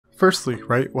Firstly,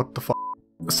 right, what the fuck?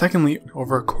 Secondly,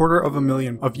 over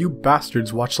 250,000 of you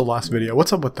bastards watched the last video.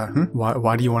 What's up with that,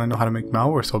 Why do you want to know how to make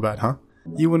malware so bad, huh?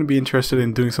 You wouldn't be interested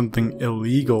in doing something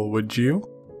illegal, would you?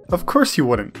 Of course you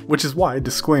wouldn't, which is why,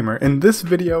 disclaimer, in this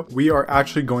video, we are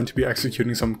actually going to be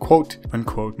executing some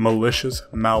quote-unquote malicious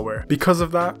malware. Because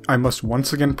of that, I must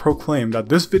once again proclaim that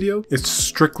this video is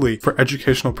strictly for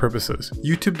educational purposes.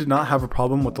 YouTube did not have a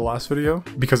problem with the last video,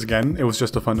 because again, it was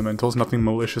just the fundamentals, nothing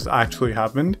malicious actually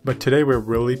happened. But today we're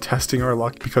really testing our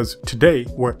luck, because today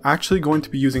we're actually going to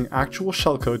be using actual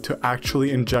shellcode to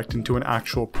actually inject into an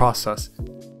actual process.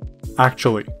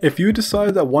 Actually, if you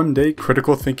decide that one day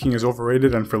critical thinking is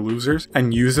overrated and for losers,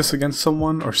 and use this against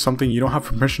someone or something you don't have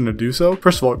permission to do so,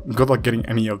 first of all, good luck getting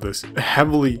any of this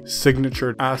heavily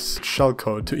signatured ass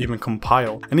shellcode to even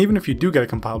compile. And even if you do get it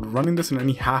compiled, running this in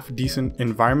any half-decent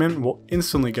environment will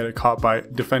instantly get it caught by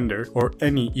Defender or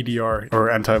any EDR or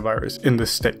antivirus in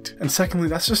this state. And secondly,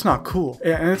 that's just not cool.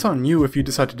 And it's on you if you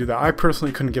decide to do that. I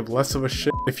personally couldn't give less of a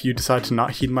shit if you decide to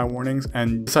not heed my warnings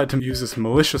and decide to use this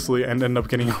maliciously and end up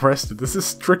getting arrested. This is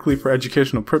strictly for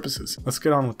educational purposes. Let's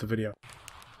get on with the video.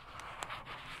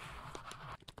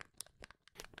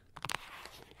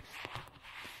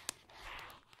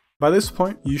 By this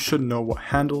point, you should know what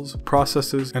handles,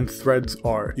 processes, and threads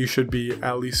are. You should be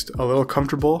at least a little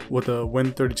comfortable with the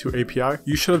Win32 API.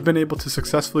 You should have been able to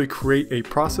successfully create a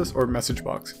process or message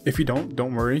box. If you don't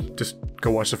worry, just go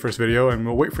watch the first video and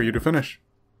we'll wait for you to finish.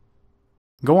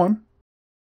 Go on.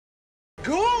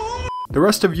 The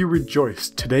rest of you rejoice,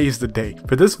 today is the day.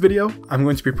 For this video, I'm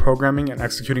going to be programming and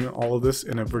executing all of this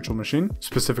in a virtual machine,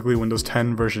 specifically Windows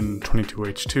 10 version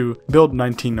 22H2, build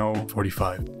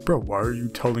 19045. Bro, why are you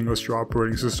telling us your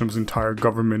operating system's entire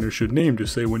government or should name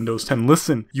just say Windows 10?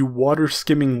 Listen, you water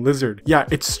skimming lizard. Yeah,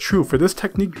 it's true, for this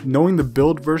technique, knowing the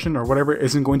build version or whatever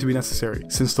isn't going to be necessary,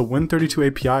 since the Win32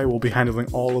 API will be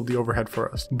handling all of the overhead for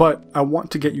us. But I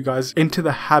want to get you guys into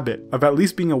the habit of at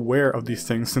least being aware of these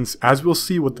things, since as we'll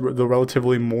see with the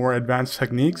relatively more advanced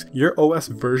techniques, your OS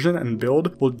version and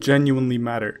build will genuinely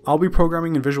matter. I'll be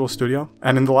programming in Visual Studio,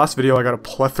 and in the last video I got a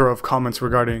plethora of comments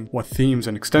regarding what themes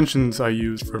and extensions I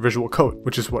use for Visual Code,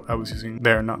 which is what I was using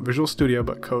there, not Visual Studio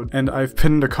but Code. And I've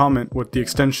pinned a comment with the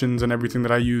extensions and everything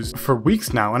that I use for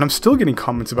weeks now, and I'm still getting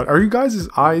comments about, are you guys'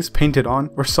 eyes painted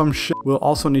on or some shit? We'll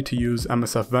also need to use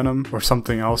MSF Venom or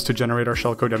something else to generate our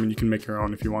shellcode. I mean, you can make your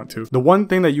own if you want to. The one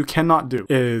thing that you cannot do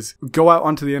is go out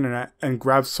onto the internet and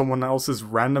grab someone else's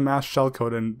random ass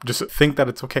shellcode and just think that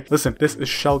it's okay. Listen, this is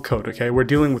shellcode, okay? We're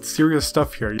dealing with serious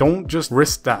stuff here. Don't just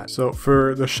risk that. So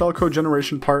for the shellcode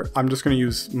generation part, I'm just going to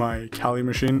use my Kali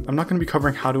machine. I'm not going to be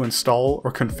covering how to install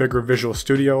or configure Visual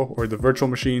Studio or the virtual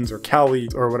machines or Kali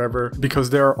or whatever, because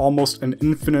there are almost an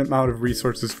infinite amount of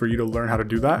resources for you to learn how to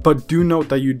do that. But do note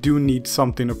that you do need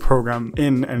something to program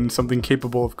in and something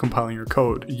capable of compiling your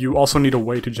code. You also need a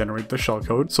way to generate the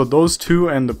shellcode. So those two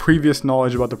and the previous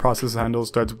knowledge about the process handles,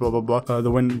 threads, blah, blah, blah,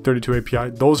 the Win32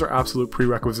 API, those are absolute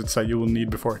prerequisites that you will need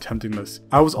before attempting this.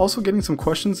 I was also getting some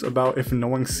questions about if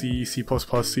knowing C, C++,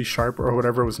 C#, or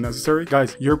whatever was necessary.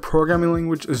 Guys, your programming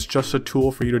language is just a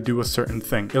tool for you to do a certain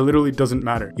thing. It literally doesn't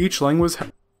matter. Each language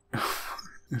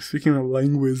Speaking of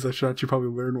language, I should actually probably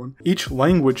learn one. Each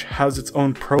language has its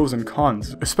own pros and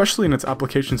cons, especially in its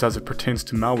applications as it pertains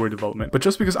to malware development. But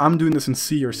just because I'm doing this in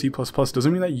C or C++ doesn't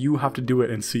mean that you have to do it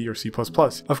in C or C++.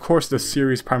 Of course, this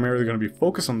series is primarily going to be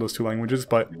focused on those two languages,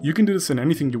 but you can do this in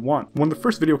anything you want. When the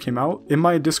first video came out, in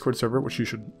my Discord server, which you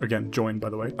should, again, join by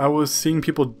the way, I was seeing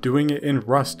people doing it in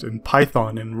Rust, in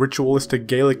Python, in ritualistic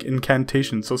Gaelic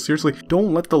incantations. So seriously,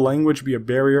 don't let the language be a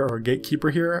barrier or a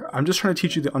gatekeeper here. I'm just trying to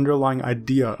teach you the underlying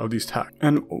idea of these tasks.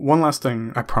 And one last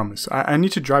thing, I promise. I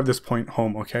need to drive this point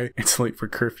home, okay? It's late for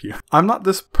curfew. I'm not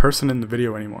this person in the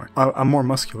video anymore. I'm more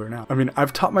muscular now. I mean,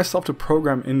 I've taught myself to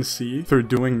program in C through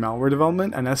doing malware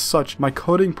development, and as such, my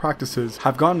coding practices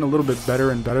have gotten a little bit better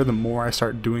and better the more I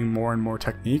start doing more and more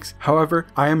techniques. However,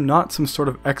 I am not some sort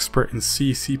of expert in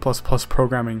C, C++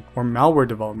 programming, or malware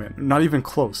development. Not even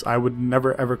close. I would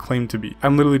never ever claim to be.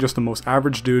 I'm literally just the most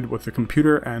average dude with a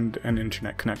computer and an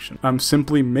internet connection. I'm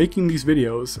simply making these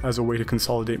videos as a way to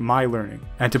consolidate my learning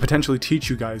and to potentially teach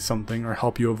you guys something or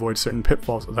help you avoid certain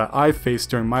pitfalls that I've faced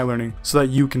during my learning so that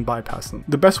you can bypass them.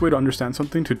 The best way to understand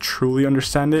something, to truly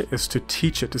understand it, is to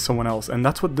teach it to someone else, and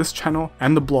that's what this channel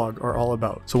and the blog are all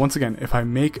about. So once again, if I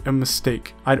make a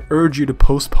mistake, I'd urge you to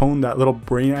postpone that little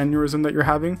brain aneurysm that you're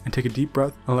having and take a deep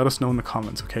breath and let us know in the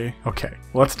comments, okay? Okay,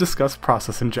 let's discuss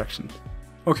process injection.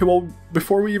 Okay, well,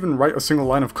 before we even write a single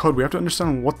line of code, we have to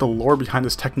understand what the lore behind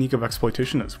this technique of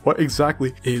exploitation is. What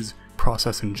exactly is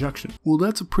process injection? Well,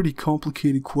 that's a pretty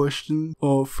complicated question.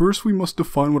 First we must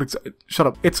define what shut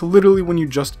up. It's literally when you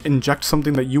just inject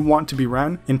something that you want to be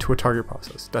ran into a target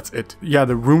process. That's it. Yeah,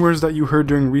 the rumors that you heard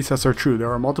during recess are true.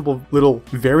 There are multiple little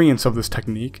variants of this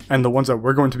technique, and the ones that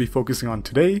we're going to be focusing on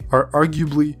today are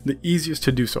arguably the easiest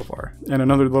to do so far. And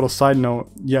another little side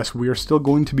note, yes, we are still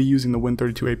going to be using the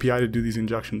Win32 API to do these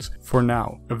injections for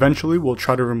now. Eventually, we'll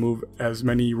try to remove as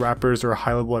many wrappers or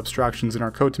high-level abstractions in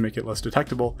our code to make it less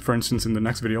detectable. For instance, in the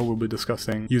next video, we'll be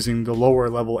discussing using the lower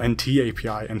level NT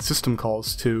API and system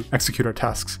calls to execute our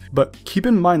tasks. But keep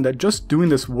in mind that just doing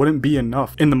this wouldn't be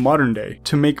enough in the modern day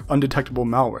to make undetectable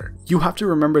malware. You have to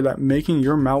remember that making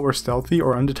your malware stealthy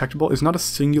or undetectable is not a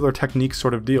singular technique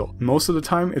sort of deal. Most of the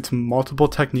time, it's multiple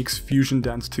techniques fusion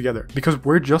danced together. Because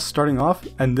we're just starting off,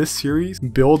 and this series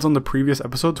builds on the previous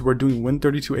episodes, we're doing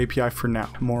Win32 API for now.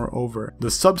 Moreover, the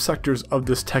subsectors of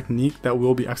this technique that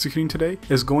we'll be executing today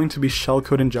is going to be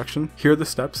shellcode injection. Here are the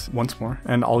steps once more,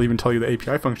 and I'll even tell you the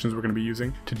API functions we're going to be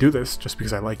using to do this just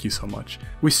because I like you so much.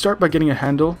 We start by getting a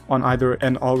handle on either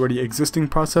an already existing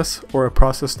process or a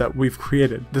process that we've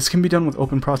created. This can be done with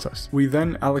open process. We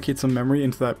then allocate some memory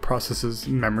into that process's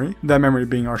memory, that memory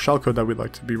being our shellcode that we'd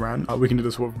like to be ran. We can do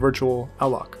this with virtual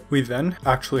alloc. We then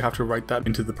actually have to write that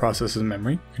into the process's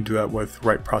memory. We can do that with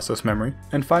write process memory.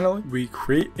 And finally, we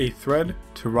create a thread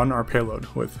to run our payload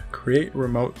with create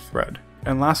remote thread.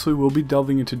 And lastly, we'll be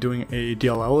delving into doing a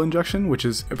DLL injection, which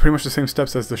is pretty much the same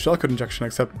steps as the shellcode injection,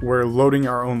 except we're loading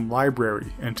our own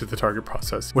library into the target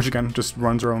process, which again just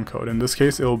runs our own code. In this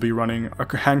case, it will be running a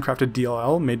handcrafted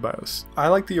DLL made by us. I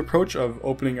like the approach of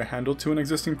opening a handle to an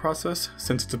existing process,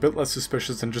 since it's a bit less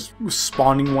suspicious than just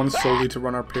spawning one solely to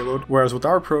run our payload, whereas with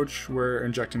our approach, we're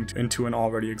injecting into an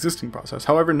already existing process.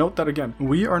 However, note that again,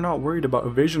 we are not worried about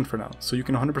evasion for now, so you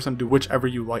can 100% do whichever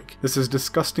you like. This is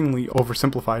disgustingly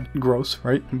oversimplified, gross,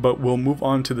 right? But we'll move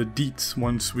on to the deets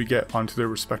once we get onto the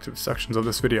respective sections of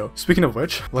this video. Speaking of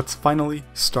which, let's finally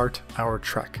start our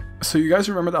trek. So you guys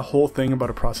remember that whole thing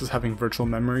about a process having virtual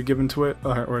memory given to it,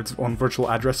 or its own virtual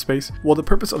address space? Well, the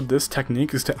purpose of this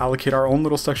technique is to allocate our own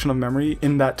little section of memory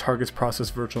in that target's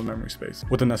process virtual memory space,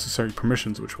 with the necessary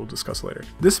permissions, which we'll discuss later.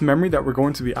 This memory that we're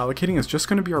going to be allocating is just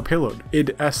going to be our payload,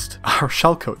 id est, our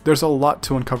shellcode. There's a lot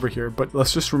to uncover here, but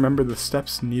let's just remember the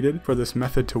steps needed for this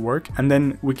method to work, and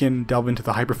then we can delve into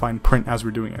the hyperfine print as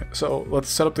we're doing it. So let's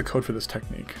set up the code for this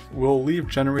technique. We'll leave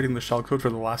generating the shellcode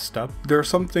for the last step. There are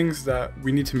some things that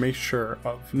we need to make sure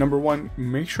of. Number one,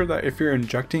 make sure that if you're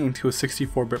injecting into a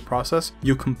 64-bit process,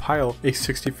 you compile a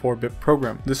 64-bit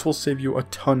program. This will save you a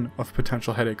ton of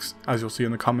potential headaches, as you'll see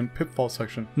in the common pitfalls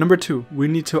section. Number two, we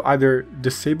need to either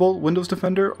disable Windows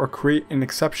Defender or create an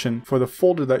exception for the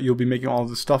folder that you'll be making all of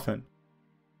this stuff in.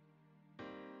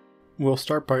 We'll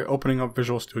start by opening up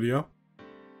Visual Studio.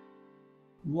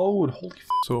 Load, holy f.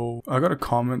 So I got a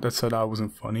comment that said I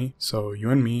wasn't funny, so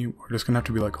you and me, we're just gonna have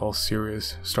to be like all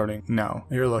serious starting now.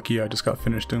 You're lucky I just got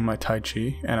finished doing my Tai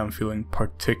Chi and I'm feeling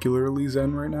particularly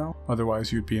zen right now,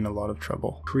 otherwise you'd be in a lot of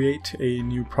trouble. Create a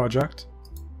new project.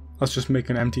 Let's just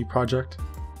make an empty project.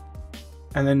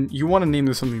 And then you want to name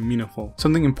this something meaningful,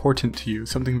 something important to you,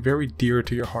 something very dear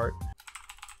to your heart.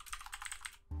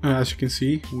 And as you can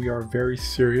see, we are very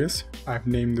serious. I've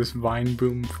named this Vine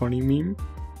Boom Funny Meme.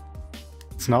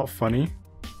 It's not funny,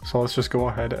 so let's just go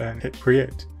ahead and hit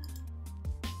create.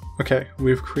 Okay,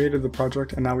 we've created the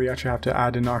project and now we actually have to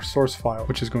add in our source file,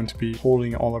 which is going to be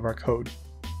holding all of our code.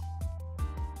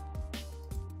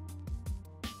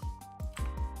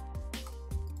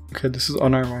 Okay, this is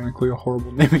unironically a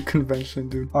horrible naming convention,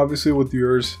 dude. Obviously with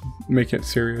yours, make it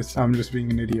serious. I'm just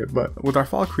being an idiot. But with our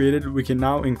file created, we can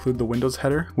now include the Windows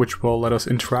header, which will let us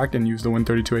interact and use the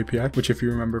Win32 API, which if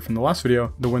you remember from the last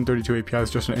video, the Win32 API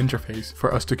is just an interface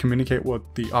for us to communicate with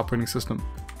the operating system.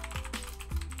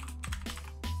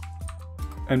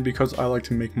 And because I like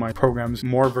to make my programs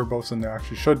more verbose than they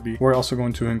actually should be, we're also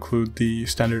going to include the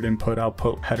standard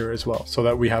input-output header as well, so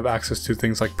that we have access to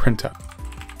things like printf.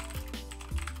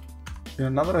 You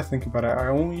know, now that I think about it, I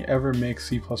only ever make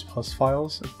C++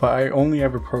 files, but I only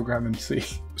ever program in C.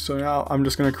 So now I'm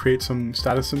just going to create some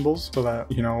status symbols so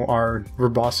that, you know, our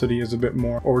verbosity is a bit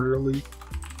more orderly.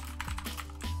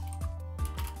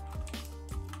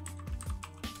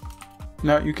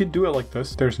 Now you could do it like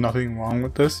this, there's nothing wrong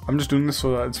with this. I'm just doing this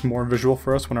so that it's more visual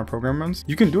for us when our program runs.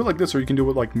 You can do it like this, or you can do it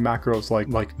with like macros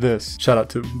like this. Shout out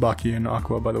to Baki and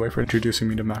Aqua, by the way, for introducing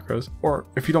me to macros. Or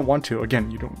if you don't want to, again,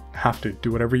 you don't have to,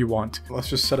 do whatever you want. Let's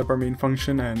just set up our main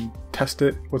function and test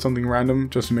it with something random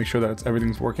just to make sure that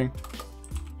everything's working.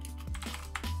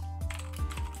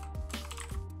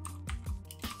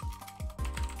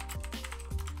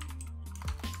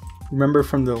 Remember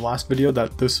from the last video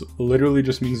that this literally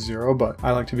just means 0, but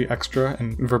I like to be extra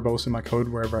and verbose in my code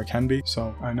wherever I can be.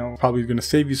 So I know probably going to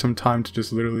save you some time to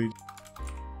just literally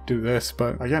do this,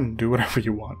 but again, do whatever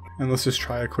you want. And let's just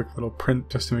try a quick little print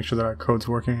just to make sure that our code's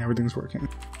working, everything's working.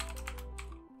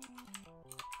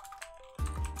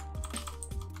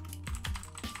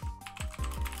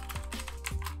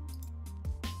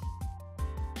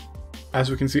 As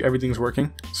we can see, everything's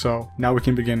working, so now we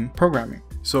can begin programming.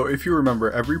 So if you remember,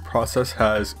 every process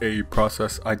has a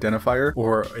process identifier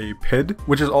or a PID,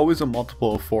 which is always a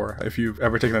multiple of 4 if you've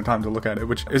ever taken the time to look at it,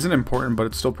 which isn't important, but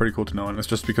it's still pretty cool to know, and it's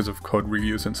just because of code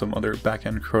reuse and some other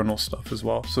backend kernel stuff as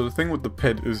well. So the thing with the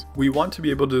PID is we want to be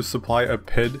able to supply a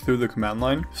PID through the command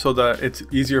line so that it's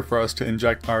easier for us to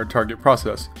inject our target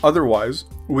process. Otherwise,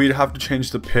 we'd have to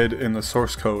change the PID in the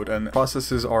source code, and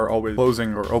processes are always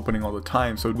closing or opening all the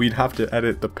time, so we'd have to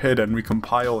edit the PID and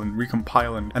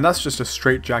recompile, and that's just a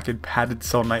straight-jacket padded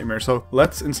cell nightmare. So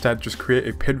let's instead just create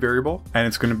a PID variable, and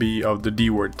it's going to be of the D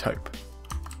word type.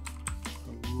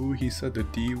 Ooh, he said the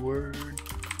D word.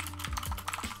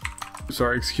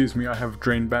 Sorry, excuse me, I have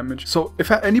drain damage. So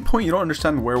if at any point you don't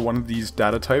understand where one of these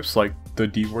data types, like the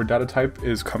D word data type,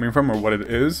 is coming from or what it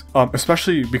is,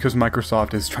 especially because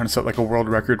Microsoft is trying to set like a world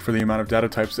record for the amount of data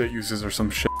types it uses or some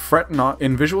shit, fret not.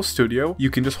 In Visual Studio, you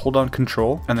can just hold down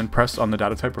Control and then press on the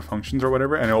data type or functions or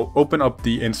whatever, and it'll open up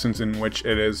the instance in which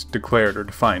it is declared or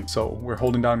defined. So we're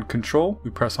holding down Control,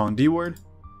 we press on D word,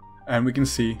 and we can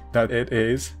see that it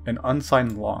is an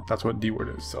unsigned long. That's what D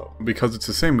word is. So because it's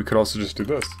the same, we could also just do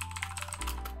this.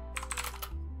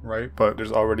 Right? But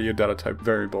there's already a data type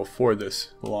variable for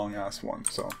this long ass one.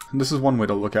 So this is one way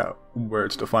to look at where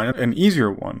it's defined. An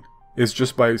easier one is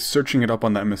just by searching it up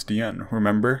on the MSDN.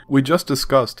 Remember? We just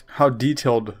discussed how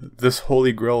detailed this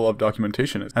holy grail of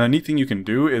documentation is. And a neat thing you can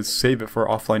do is save it for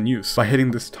offline use by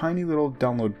hitting this tiny little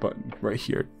download button right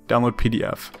here. Download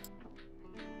PDF.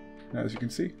 As you can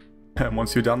see. And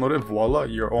once you download it, voila,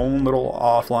 your own little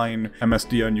offline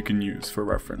MSDN you can use for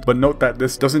reference. But note that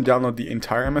this doesn't download the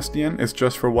entire MSDN, it's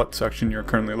just for what section you're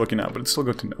currently looking at, but it's still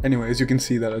good to know. Anyways, you can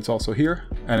see that it's also here,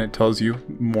 and it tells you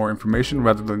more information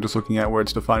rather than just looking at where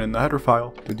it's defined in the header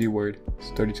file. The D word, it's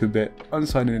 32-bit,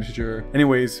 unsigned integer.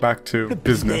 Anyways, back to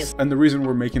business. And the reason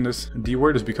we're making this D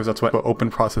word is because that's what open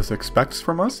process expects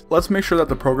from us. Let's make sure that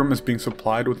the program is being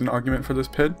supplied with an argument for this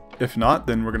PID. If not,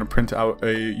 then we're going to print out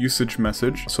a usage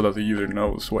message so that the user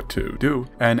knows what to do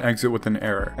and exit with an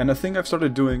error. And a thing I've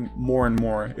started doing more and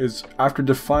more is after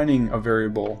defining a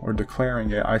variable or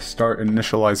declaring it, I start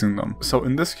initializing them. So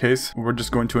in this case, we're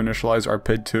just going to initialize our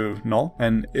PID to null,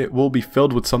 and it will be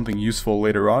filled with something useful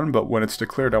later on, but when it's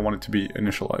declared, I want it to be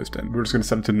initialized, and we're just going to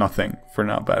set it to nothing for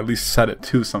now, but at least set it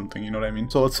to something, you know what I mean?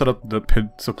 So let's set up the PID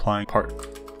supplying part.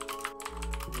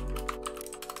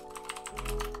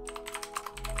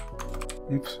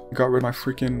 Oops, got rid of my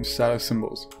freaking status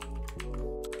symbols.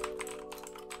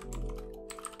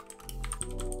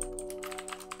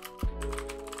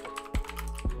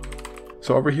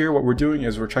 So over here, what we're doing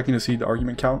is we're checking to see the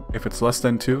argument count. If it's less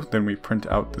than 2, then we print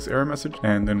out this error message,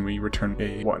 and then we return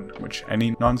a 1, which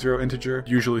any non-zero integer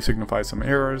usually signifies some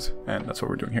errors, and that's what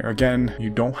we're doing here. Again,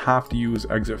 you don't have to use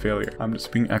exit failure. I'm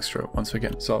just being extra once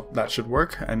again. So that should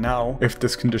work, and now if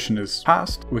this condition is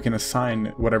passed, we can assign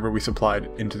whatever we supplied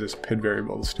into this PID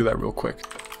variable. Let's do that real quick.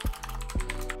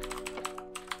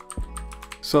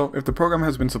 So if the program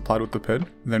has been supplied with the PID,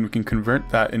 then we can convert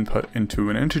that input into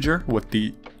an integer with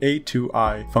the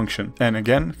a2i function. And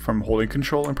again, from holding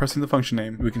Control and pressing the function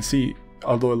name, we can see,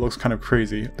 although it looks kind of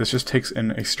crazy, this just takes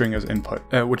in a string as input,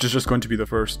 which is just going to be the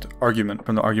first argument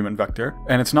from the argument vector.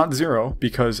 And it's not 0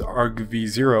 because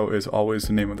argv0 is always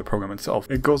the name of the program itself.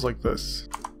 It goes like this,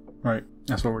 right?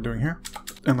 That's what we're doing here.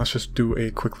 And let's just do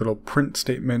a quick little print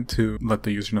statement to let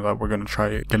the user know that we're going to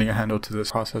try getting a handle to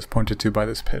this process pointed to by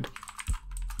this PID.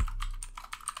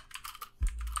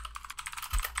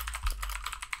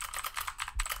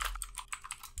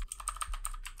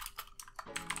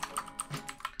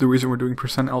 The reason we're doing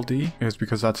 %LD is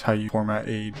because that's how you format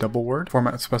a double word.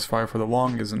 Format specifier for the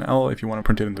long is an L. If you want to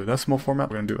print it into decimal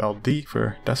format, we're going to do LD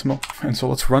for decimal. And so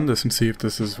let's run this and see if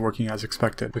this is working as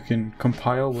expected. We can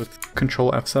compile with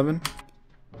Control F7,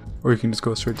 or you can just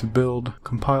go straight to build,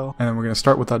 compile, and then we're going to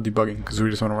start without debugging because we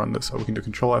just want to run this. So we can do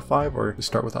Control F5 or just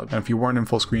start without. And if you weren't in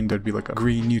full screen, there'd be like a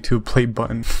green YouTube play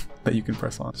button that you can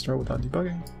press on. Start without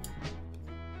debugging.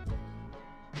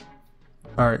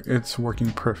 Alright, it's working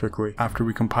perfectly. After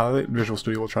we compile it, Visual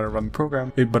Studio will try to run the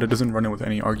program, but it doesn't run it with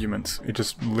any arguments. It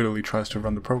just literally tries to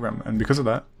run the program, and because of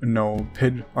that, no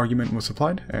PID argument was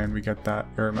supplied, and we get that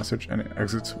error message, and it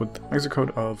exits with exit code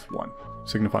of 1.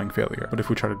 Signifying failure. But if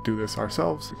we try to do this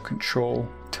ourselves, Control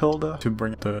tilde to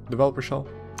bring the developer shell.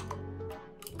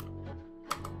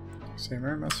 Same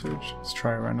error message. Let's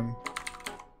try a random.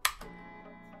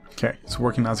 Okay, it's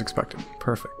working as expected.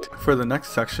 Perfect. For the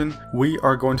next section, we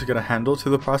are going to get a handle to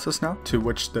the process now, to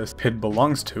which this PID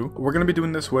belongs to. We're going to be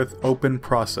doing this with open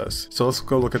process. So let's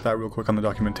go look at that real quick on the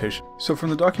documentation. So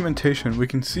from the documentation, we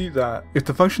can see that if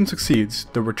the function succeeds,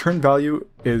 the return value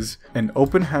is an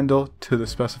open handle to the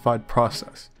specified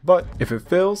process. But if it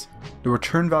fails, the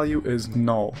return value is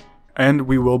null. And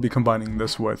we will be combining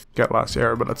this with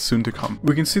getLastError, but that's soon to come.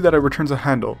 We can see that it returns a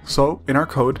handle. So in our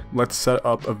code, let's set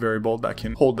up a variable that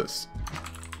can hold this.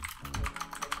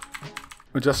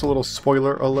 But just a little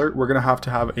spoiler alert, we're going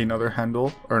to have another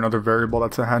handle, or another variable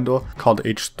that's a handle, called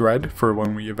hthread for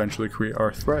when we eventually create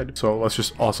our thread. So let's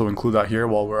just also include that here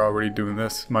while we're already doing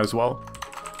this, might as well.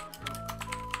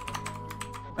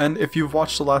 And if you've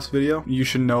watched the last video, you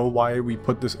should know why we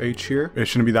put this H here. It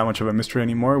shouldn't be that much of a mystery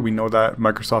anymore. We know that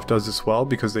Microsoft does this well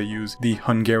because they use the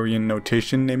Hungarian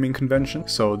notation naming convention.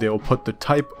 So they will put the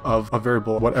type of a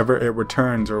variable, whatever it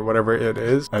returns or whatever it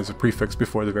is, as a prefix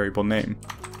before the variable name.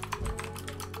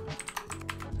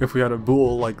 If we had a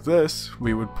bool like this,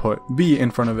 we would put b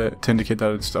in front of it to indicate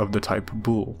that it's of the type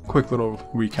bool. Quick little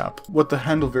recap. With the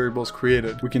handle variables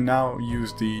created, we can now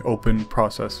use the open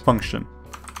process function.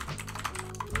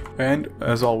 And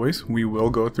as always, we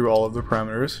will go through all of the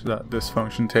parameters that this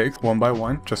function takes one by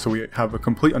one, just so we have a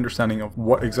complete understanding of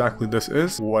what exactly this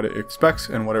is, what it expects,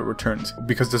 and what it returns.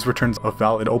 Because this returns a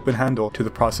valid open handle to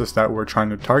the process that we're trying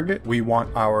to target, we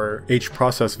want our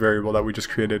hProcess variable that we just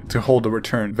created to hold the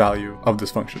return value of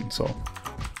this function. So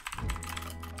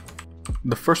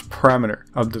the first parameter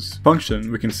of this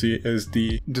function we can see is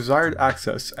the desired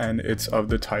access, and it's of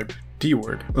the type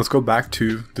dword. Let's go back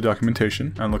to the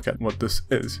documentation and look at what this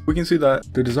is. We can see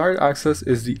that the desired access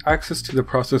is the access to the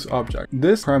process object.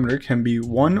 This parameter can be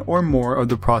one or more of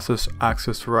the process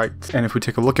access rights. And if we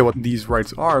take a look at what these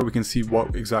rights are, we can see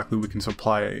what exactly we can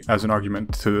supply as an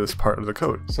argument to this part of the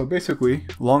code. So basically,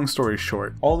 long story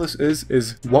short, all this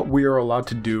is what we are allowed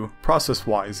to do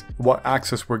process-wise, what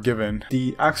access we're given.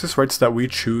 The access rights that we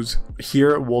choose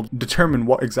here will determine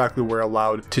what exactly we're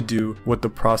allowed to do with the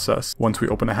process once we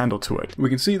open a handle to it. We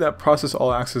can see that process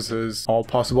all access is all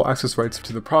possible access rights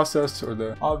to the process or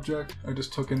the object. I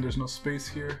just took in, there's no space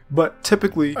here. But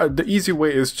typically, the easy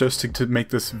way is just to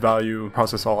make this value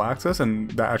process all access,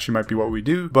 and that actually might be what we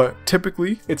do. But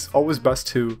typically, it's always best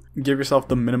to give yourself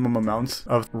the minimum amounts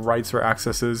of rights or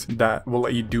accesses that will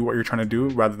let you do what you're trying to do,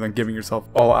 rather than giving yourself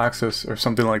all access or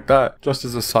something like that. Just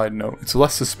as a side note, it's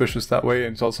less suspicious that way,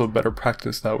 and it's also better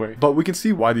practice that way. But we can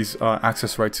see why these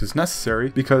access rights is necessary,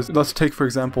 because let's take, for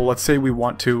example, let's say we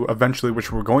want to eventually,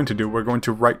 which we're going to do, we're going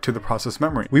to write to the process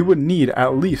memory. We would need,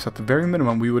 at least at the very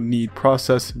minimum, we would need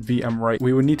process VM write.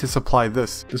 We would need to supply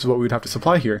this. This is what we'd have to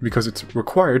supply here, because it's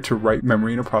required to write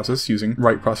memory in a process using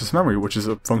write process memory, which is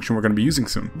a function we're going to be using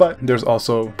soon. But there's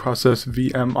also process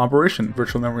VM operation,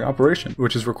 virtual memory operation,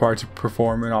 which is required to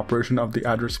perform an operation of the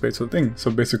address space of the thing.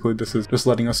 So basically, this is just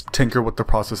letting us tinker with the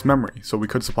process memory. So we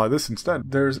could supply this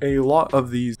instead. There's a lot of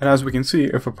these, and as we can see,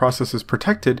 if a process is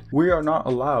protected, we are not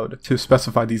allowed to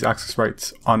specify these access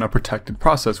rights on a protected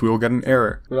process. We will get an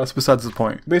error, but that's besides the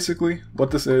point. Basically,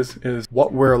 what this is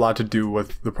what we're allowed to do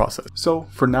with the process. So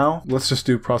for now, let's just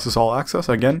do process all access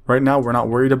again. Right now, we're not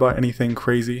worried about anything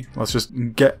crazy. Let's just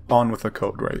get on with the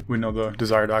code, right? We know the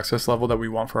desired access level that we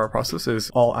want for our process is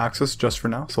all access just for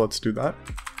now. So let's do that.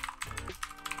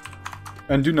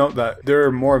 And do note that there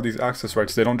are more of these access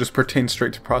rights. They don't just pertain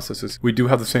straight to processes. We do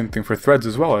have the same thing for threads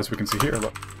as well, as we can see here.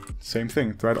 Look. Same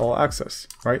thing, thread all access,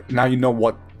 right? Now you know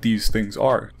what these things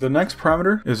are. The next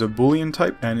parameter is a Boolean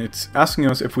type, and it's asking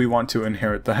us if we want to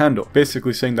inherit the handle.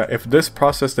 Basically saying that if this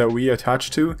process that we attach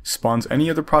to spawns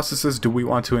any other processes, do we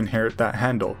want to inherit that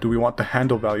handle? Do we want the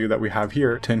handle value that we have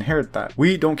here to inherit that?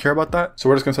 We don't care about that, so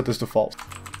we're just gonna set this to false.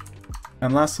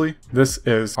 And lastly, this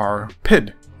is our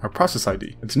PID. Our process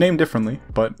ID. It's named differently,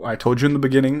 but I told you in the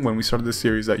beginning when we started this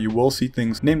series that you will see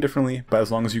things named differently, but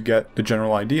as long as you get the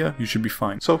general idea, you should be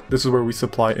fine. So this is where we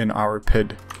supply in our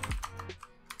PID.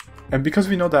 And because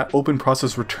we know that open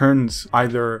process returns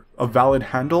either a valid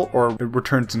handle or it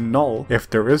returns null, if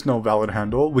there is no valid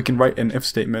handle, we can write an if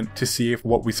statement to see if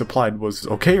what we supplied was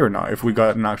okay or not, if we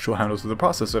got an actual handle to the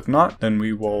process. If not, then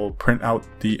we will print out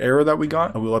the error that we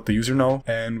got, and we'll let the user know,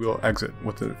 and we'll exit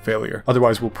with the failure.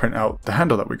 Otherwise, we'll print out the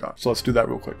handle that we got. So let's do that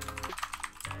real quick.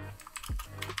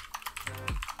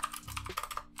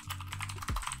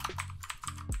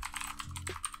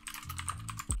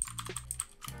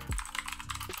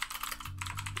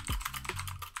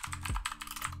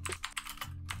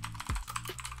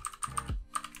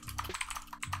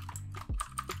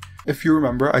 If you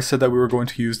remember, I said that we were going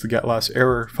to use the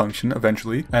getLastError function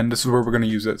eventually, and this is where we're going to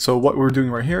use it. So what we're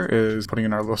doing right here is putting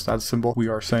in our little stats symbol. We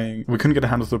are saying we couldn't get a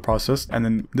handle to the process, and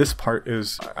then this part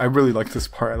is, I really like this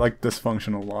part. I like this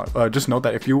function a lot. Just note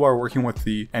that if you are working with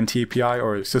the NT API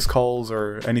or syscalls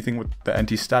or anything with the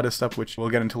NT status stuff, which we'll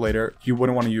get into later, you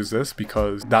wouldn't want to use this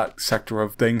because that sector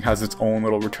of thing has its own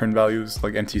little return values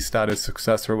like NT status,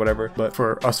 success, or whatever. But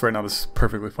for us right now, this is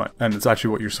perfectly fine, and it's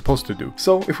actually what you're supposed to do.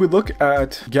 So if we look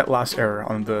at getLastError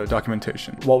on the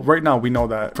documentation, well, right now we know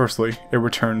that firstly it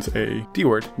returns a D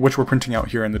word, which we're printing out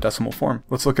here in the decimal form.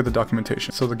 Let's look at the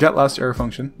documentation. So the getLastError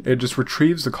function, it just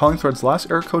retrieves the calling thread's last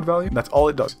error code value. That's all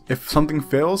it does. If something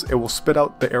fails, it will spit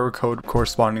out the error code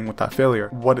corresponding with that failure.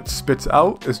 What it spits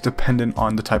out is dependent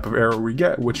on the type of error we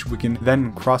get, which we can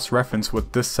then cross-reference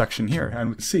with this section here, and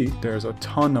we can see there's a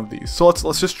ton of these. So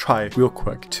let's just try real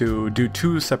quick to do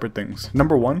two separate things.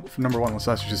 Number one,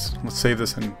 let's save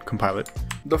this and compile it.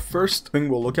 The first thing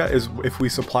we'll look at is if we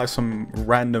supply some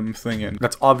random thing in.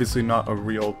 That's obviously not a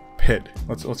real PID.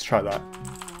 Let's try that.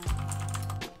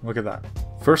 Look at that.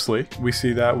 Firstly, we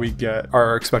see that we get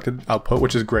our expected output,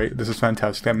 which is great. This is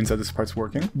fantastic. That means that this part's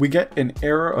working. We get an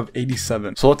error of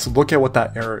 87. So let's look at what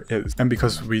that error is. And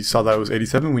because we saw that it was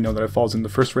 87, we know that it falls in the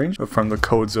first range from the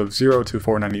codes of 0 to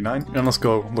 499. And let's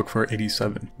go look for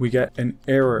 87. We get an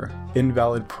error,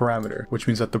 invalid parameter, which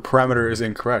means that the parameter is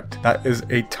incorrect. That is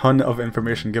a ton of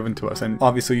information given to us. And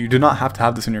obviously you do not have to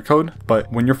have this in your code,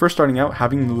 but when you're first starting out,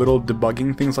 having little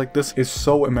debugging things like this is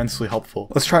so immensely helpful.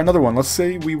 Let's try another one. Let's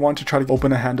say we want to try to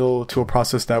open a handle to a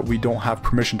process that we don't have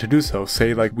permission to do so.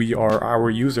 Say like we are our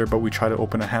user, but we try to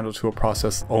open a handle to a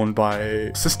process owned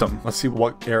by system. Let's see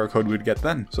what error code we'd get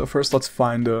then. So first let's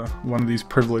find one of these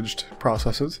privileged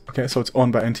processes. Okay, so it's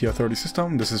owned by NT authority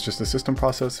system. This is just a system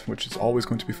process, which is always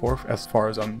going to be 4. As far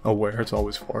as I'm aware, it's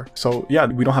always 4. So yeah,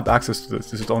 we don't have access to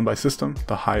this. This is owned by system.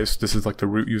 The highest, this is like the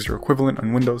root user equivalent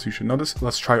on Windows. You should know this.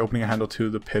 Let's try opening a handle to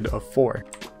the PID of 4.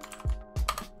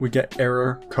 We get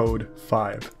error code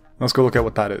 5. Let's go look at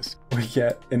what that is. We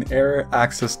get an error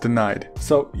access denied.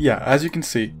 So yeah, as you can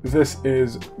see, this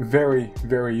is very,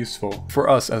 very useful for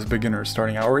us as beginners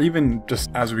starting out, or even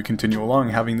just as we continue along.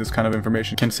 Having this kind of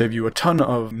information can save you a ton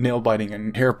of nail biting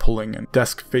and hair pulling and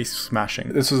desk face smashing.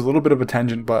 This is a little bit of a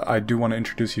tangent, but I do want to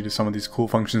introduce you to some of these cool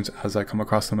functions as I come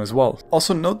across them as well.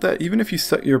 Also note that even if you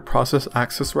set your process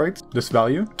access rights, this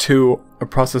value, to a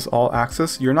process all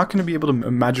access, you're not going to be able to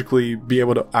magically be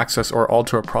able to access or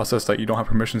alter a process that you don't have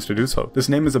permissions to do so. This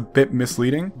name is a bit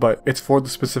misleading, but it's for the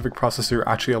specific process you're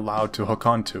actually allowed to hook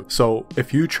onto. So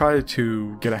if you try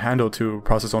to get a handle to a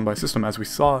process owned by system, as we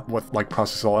saw with like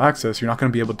process all access, you're not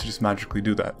going to be able to just magically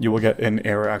do that. You will get an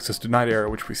error access denied error,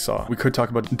 which we saw. We could talk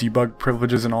about debug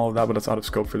privileges and all of that, but it's out of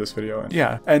scope for this video. And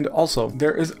yeah, and also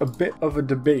there is a bit of a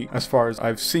debate as far as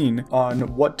I've seen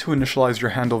on what to initialize your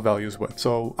handle values with.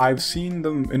 So I've seen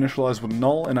them initialized with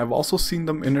null, and I've also seen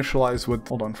them initialized with,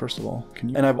 hold on, first of all,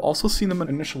 and I've also seen them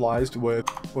initialized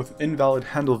with invalid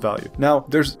handle value. Now,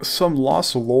 there's some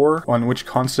lost lore on which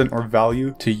constant or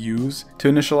value to use to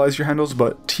initialize your handles,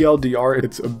 but TLDR,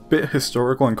 it's a bit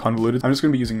historical and convoluted. I'm just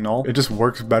going to be using null. It just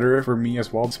works better for me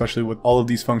as well, especially with all of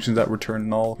these functions that return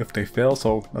null if they fail,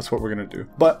 so that's what we're going to do.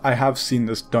 But I have seen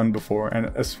this done before,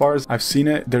 and as far as I've seen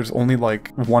it, there's only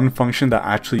like one function that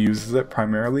actually uses it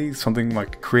primarily, something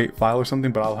like create file or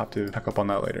something, but I'll have to check up on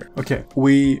that later. Okay,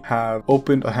 we have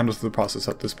opened a handle to the process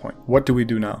at this point. What do we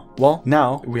do now? Well,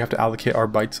 now we have to allocate our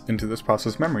bytes into this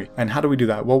process memory. And how do we do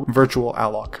that? Well, virtual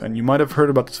alloc. And you might have heard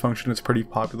about this function. It's pretty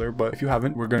popular, but if you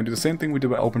haven't, we're going to do the same thing we did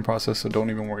with open process, so don't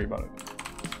even worry about it.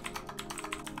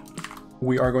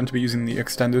 We are going to be using the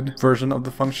extended version of the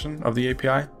function of the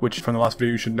API, which from the last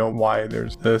video you should know why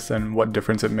there's this and what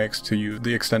difference it makes to use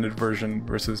the extended version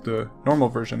versus the normal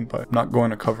version, but I'm not going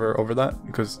to cover over that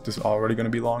because this is already going to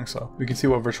be long. So we can see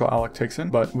what virtual alloc takes in,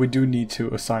 but we do need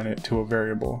to assign it to a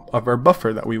variable of our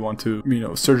buffer that we want to,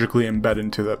 surgically embed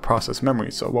into the process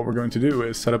memory. So what we're going to do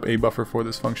is set up a buffer for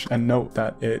this function and note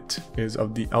that it is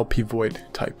of the LP void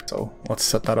type. So let's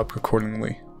set that up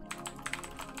accordingly.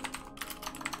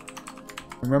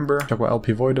 Remember, check what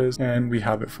LP void is, and we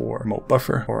have it for remote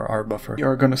buffer or our buffer. We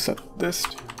are going to set this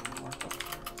to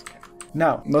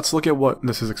now, let's look at what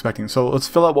this is expecting. So let's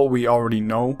fill out what we already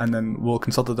know, and then we'll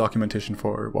consult the documentation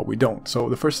for what we don't. So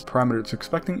the first parameter it's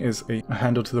expecting is a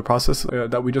handle to the process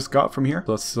that we just got from here.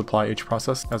 So let's supply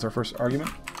hProcess as our first argument.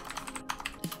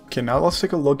 Okay, now let's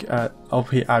take a look at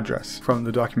LP address. From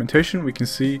the documentation, we can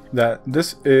see that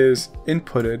this is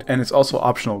inputted and it's also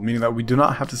optional, meaning that we do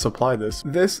not have to supply this.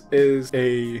 This is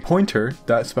a pointer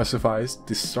that specifies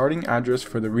the starting address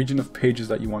for the region of pages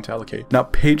that you want to allocate. Now,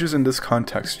 pages in this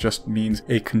context just means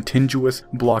a contiguous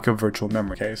block of virtual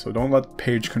memory, okay? So don't let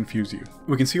page confuse you.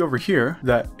 We can see over here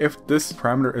that if this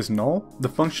parameter is null, the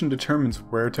function determines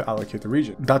where to allocate the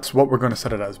region. That's what we're going to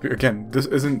set it as. Again, this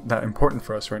isn't that important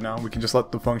for us right now. We can just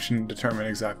let the function determine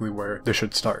exactly where this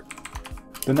should start.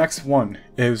 The next one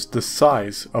is the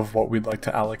size of what we'd like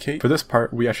to allocate. For this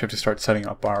part, we actually have to start setting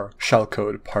up our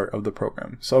shellcode part of the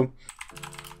program. So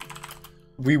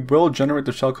we will generate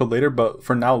the shellcode later, but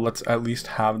for now, let's at least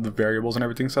have the variables and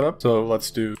everything set up. So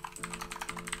let's do.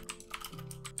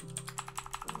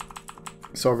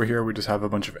 So over here, we just have a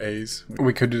bunch of A's.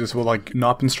 We could do this with like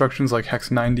NOP instructions like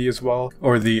hex 90 as well,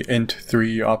 or the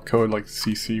int3 opcode like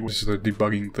CC, which is the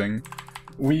debugging thing.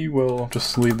 We will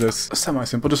just leave this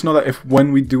semi-simple. Just know that if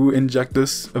when we do inject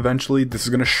this, eventually this is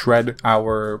going to shred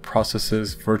our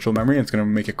process's virtual memory and it's going to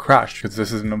make it crash because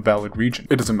this isn't a valid region.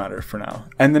 It doesn't matter for now.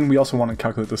 And then we also want to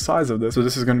calculate the size of this. So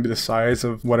this is going to be the size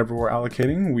of whatever we're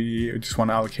allocating. We just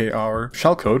want to allocate our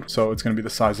shellcode. So it's going to be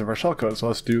the size of our shellcode. So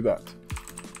let's do that.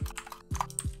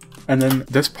 And then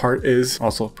this part is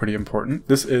also pretty important.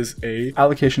 This is a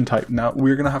allocation type. Now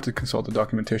we're gonna have to consult the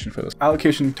documentation for this.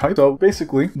 Allocation type, so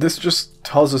basically this just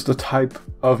tells us the type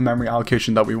of memory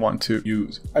allocation that we want to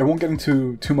use. I won't get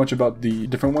into too much about the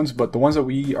different ones, but the ones that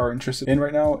we are interested in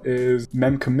right now is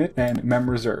memcommit and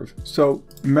memreserve. So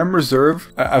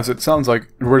memreserve, as it sounds like,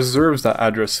 reserves that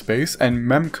address space, and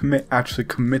memcommit actually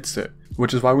commits it,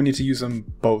 which is why we need to use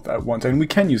them both at once. And we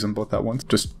can use them both at once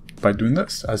just by doing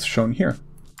this, as shown here.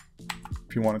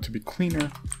 If you want it to be cleaner,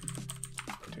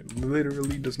 it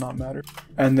literally does not matter.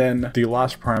 And then the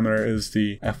last parameter is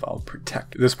the FL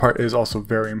protect. This part is also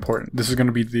very important. This is going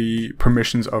to be the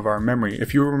permissions of our memory.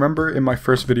 If you remember in my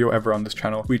first video ever on this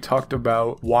channel, we talked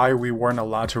about why we weren't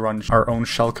allowed to run our own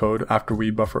shellcode after we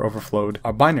buffer overflowed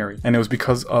our binary. And it was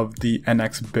because of the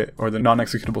NX bit, or the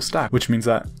non-executable stack, which means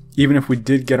that even if we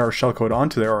did get our shellcode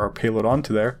onto there or our payload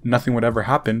onto there, nothing would ever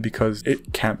happen because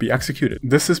it can't be executed.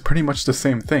 This is pretty much the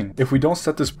same thing. If we don't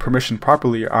set this permission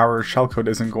properly, our shellcode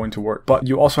isn't going to work. But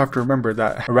you also have to remember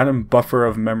that a random buffer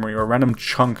of memory or a random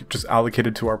chunk just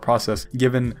allocated to our process,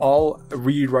 given all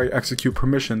read, write, execute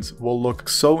permissions, will look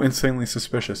so insanely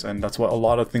suspicious. And that's what a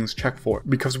lot of things check for,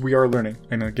 because we are learning.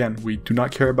 And again, we do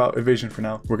not care about evasion for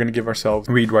now. We're going to give ourselves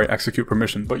read, write, execute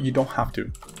permission, but you don't have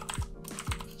to.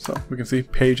 So we can see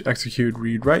page execute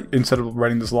read write. Instead of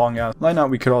writing this long ass line out,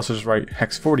 we could also just write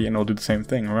hex 40 and it'll do the same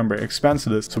thing. Remember, it expands to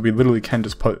this, so we literally can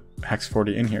just put hex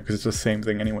 40 in here because it's the same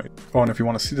thing anyway. Oh, and if you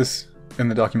want to see this in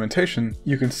the documentation,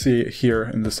 you can see it here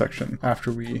in this section.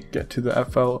 After we get to the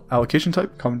FL allocation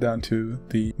type, come down to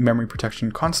the memory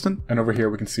protection constant, and over here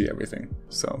we can see everything.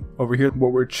 So over here,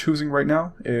 what we're choosing right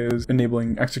now is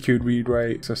enabling execute read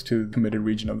write access to the committed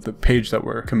region of the page that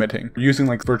we're committing. Using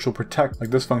like virtual protect,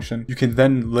 like this function, you can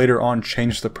then later on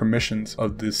change the permissions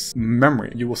of this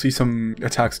memory. You will see some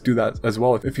attacks do that as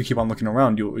well. If you keep on looking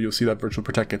around, you'll see that virtual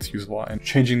protect gets used a lot, and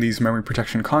changing these memory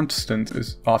protection constants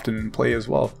is often in play as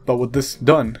well. But with this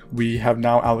done, we have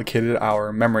now allocated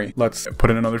our memory. Let's put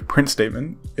in another print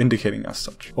statement indicating as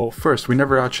such. Well, first, we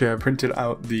never actually have printed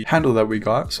out the handle that we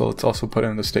got, so let's also put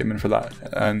in the statement for that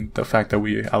and the fact that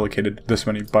we allocated this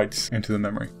many bytes into the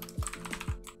memory.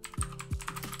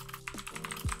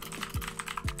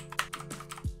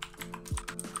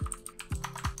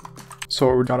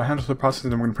 So we got a handle to the process,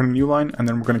 and then we're going to print a new line, and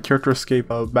then we're going to character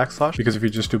escape a backslash, because if you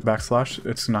just do backslash,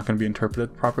 it's not going to be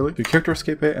interpreted properly. You character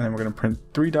escape it, and then we're going to print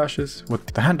 3 dashes with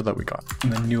the handle that we got,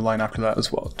 and then new line after that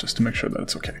as well, just to make sure that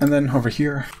it's okay. And then over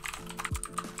here,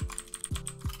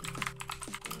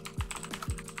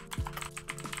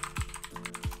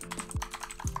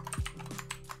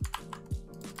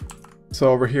 so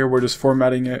over here, we're just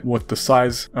formatting it with the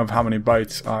size of how many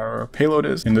bytes our payload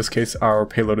is. In this case, our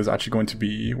payload is actually going to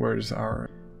be, where's our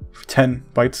 10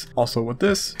 bytes. Also with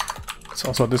this, it's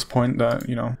also at this point that,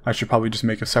 you know, I should probably just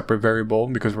make a separate variable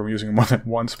because we're using it more than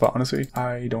once, but honestly,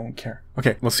 I don't care.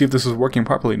 Okay, let's see if this is working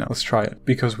properly now. Let's try it.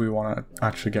 Because we want to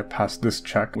actually get past this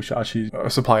check, we should actually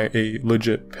supply a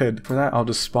legit PID. For that, I'll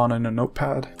just spawn in a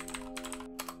notepad.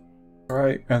 All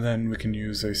right, and then we can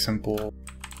use a simple.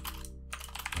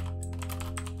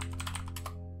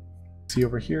 See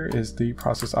over here is the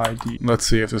process ID. Let's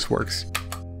see if this works.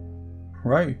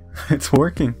 Right, it's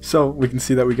working. So we can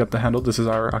see that we got the handle. This is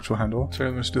our actual handle. So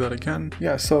let's do that again.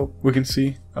 Yeah, so we can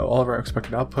see all of our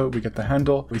expected output. We get the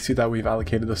handle. We see that we've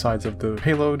allocated the size of the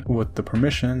payload with the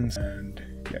permissions, and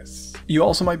yes. You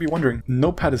also might be wondering,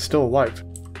 Notepad is still alive.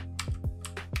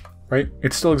 right?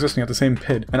 It's still existing at the same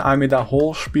PID. And I made that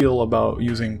whole spiel about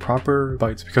using proper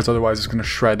bytes because otherwise it's going to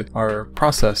shred our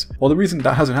process. Well, the reason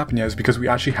that hasn't happened yet is because we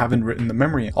actually haven't written the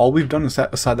memory in. All we've done is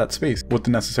set aside that space with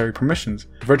the necessary permissions.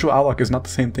 Virtual alloc is not the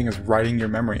same thing as writing your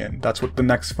memory in. That's what the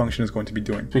next function is going to be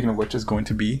doing. Speaking of which, is going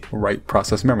to be write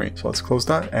process memory. So let's close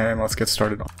that and let's get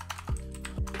started on.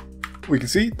 We can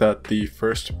see that the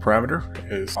first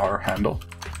parameter is our handle.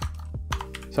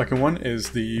 Second one is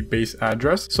the base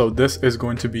address. So this is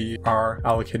going to be our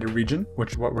allocated region,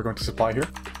 which is what we're going to supply here.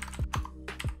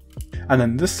 And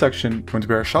then this section is going to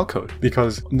be our shellcode,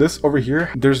 because this over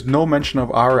here, there's no mention of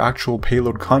our actual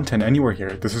payload content anywhere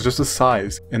here. This is just a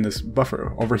size in this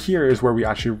buffer. Over here is where we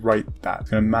actually write that.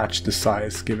 It's going to match the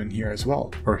size given here as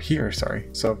well, or here, sorry.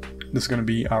 So this is going to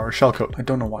be our shellcode. I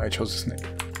don't know why I chose this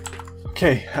name.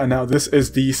 Okay, and now this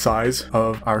is the size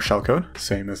of our shellcode,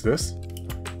 same as this.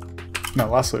 Now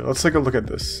lastly, let's take a look at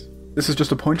this. This is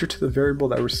just a pointer to the variable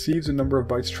that receives a number of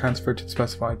bytes transferred to the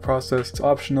specified process. It's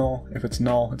optional. If it's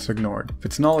null, it's ignored. If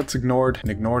it's null, it's ignored, and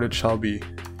ignored it shall be.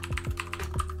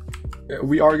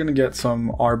 We are going to get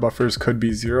some R buffers could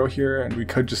be 0 here, and we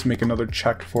could just make another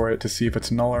check for it to see if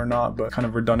it's null or not, but kind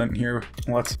of redundant here.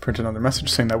 Let's print another message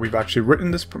saying that we've actually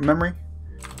written this memory.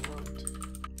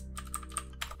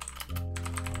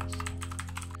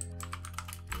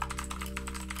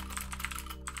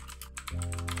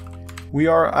 We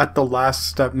are at the last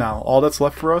step now. All that's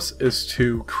left for us is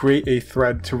to create a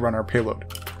thread to run our payload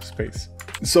space.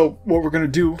 So what we're going to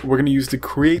do, we're going to use the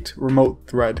create remote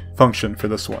thread function for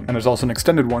this one. And there's also an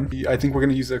extended one. I think we're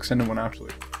going to use the extended one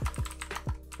actually.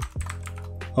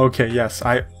 Okay, yes,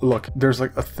 look, there's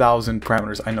like 1,000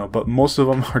 parameters, I know, but most of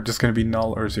them are just going to be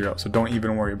null or 0, so don't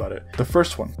even worry about it. The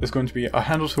first one is going to be a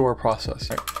handle to our process.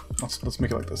 Right, let's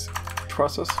make it like this.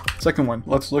 Process. Second one,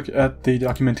 let's look at the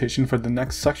documentation for the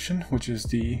next section, which is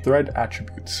the thread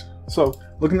attributes. So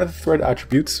looking at the thread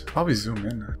attributes, probably zoom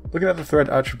in. Looking at the thread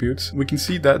attributes, we can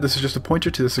see that this is just a pointer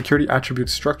to the security attribute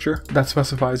structure that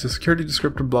specifies the security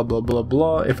descriptor blah blah blah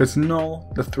blah. If it's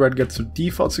null, the thread gets a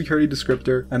default security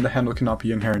descriptor and the handle cannot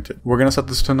be inherited. We're going to set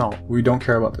this to null. We don't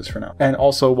care about this for now. And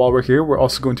also while we're here, we're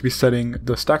also going to be setting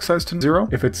the stack size to 0.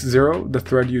 If it's 0, the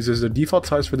thread uses the default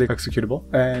size for the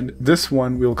executable. And this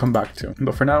one we'll come back to.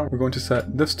 But for now, we're going to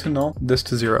set this to null, this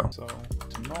to 0. So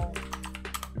to null.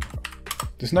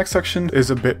 This next section is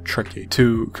a bit tricky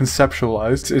to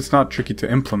conceptualize. It's not tricky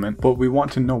to implement, but we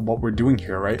want to know what we're doing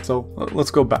here, right? So let's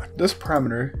go back. This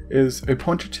parameter is a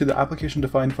pointer to the application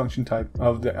defined function type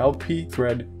of the LP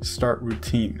thread start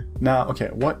routine. Now, okay,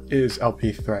 what is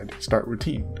LP thread start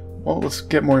routine? Well, let's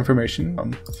get more information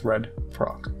from thread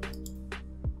proc.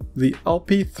 The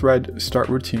LP thread start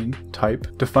routine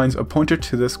type defines a pointer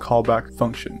to this callback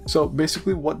function. So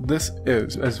basically what this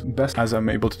is, as best as I'm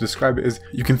able to describe it, is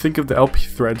you can think of the LP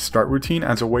thread start routine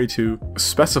as a way to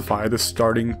specify the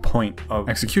starting point of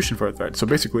execution for a thread. So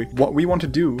basically what we want to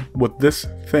do with this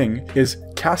thing is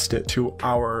cast it to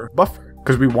our buffer,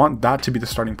 because we want that to be the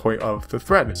starting point of the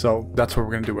thread. So that's what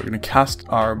we're going to do. We're going to cast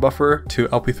our buffer to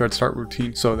LP thread start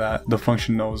routine so that the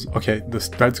function knows, okay, this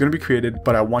thread's going to be created,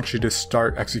 but I want you to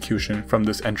start execution from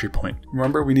this entry point.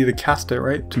 Remember, we need to cast it,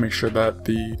 right? To make sure that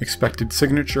the expected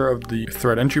signature of the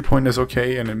thread entry point is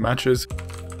okay and it matches.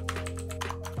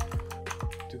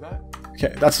 Do that.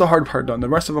 Okay, that's the hard part done. The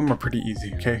rest of them are pretty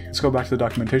easy. Okay, let's go back to the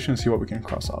documentation and see what we can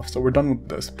cross off. So we're done with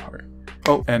this part.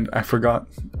 Oh, and I forgot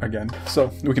again.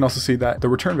 So we can also see that the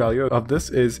return value of this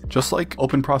is just like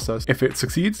open process. If it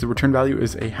succeeds, the return value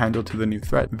is a handle to the new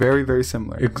thread. Very, very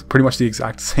similar. It's pretty much the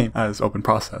exact same as open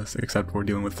process, except we're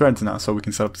dealing with threads now. So we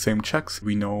can set up the same checks.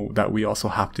 We know that we also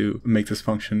have to make this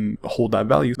function hold that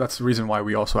value. That's the reason why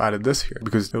we also added this here,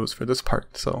 because it was for this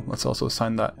part. So let's also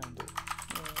assign that.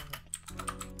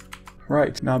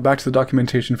 Right, now back to the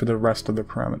documentation for the rest of the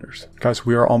parameters. Guys,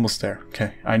 we are almost there.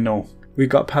 Okay, I know. We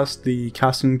got past the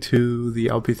casting to the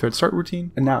LP thread start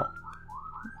routine, and now,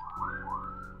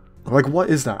 like, what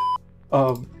is that?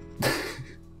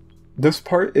 This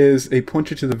part is a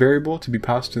pointer to the variable to be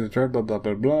passed to the thread, blah, blah,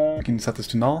 blah, blah. We can set this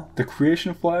to null. The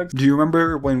creation flags. Do you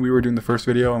remember when we were doing the first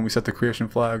video and we set the creation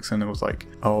flags and it was like,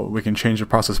 oh, we can change the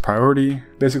process priority?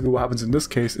 Basically what happens in this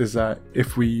case is that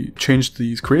if we change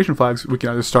these creation flags, we can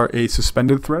either start a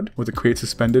suspended thread with a create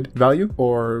suspended value,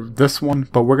 or this one,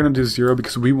 but we're going to do 0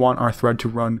 because we want our thread to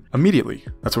run immediately.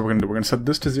 That's what we're going to do. We're going to set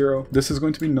this to 0. This is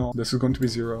going to be null. This is going to be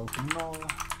 0. Null.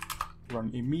 Run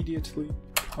immediately.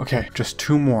 Okay, just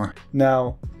 2 more.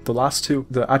 Now, the last 2,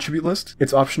 the attribute list,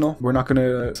 it's optional. We're not going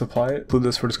to supply it. Include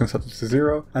this, we're just going to set it to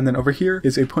 0. And then over here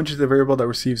is a pointer to the variable that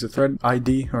receives the thread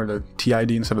ID, or the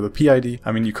TID instead of the PID.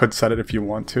 I mean, you could set it if you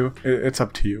want to. It's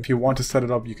up to you. If you want to set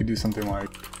it up, you could do something like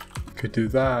Could do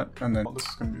that, and then this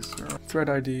is gonna be 0 thread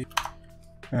ID.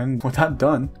 And with that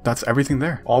done, that's everything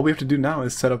there. All we have to do now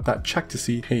is set up that check to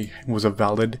see, hey, was a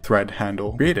valid thread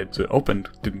handle created? So it opened,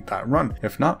 didn't that run?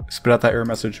 If not, spit out that error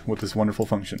message with this wonderful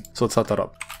function. So let's set that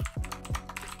up.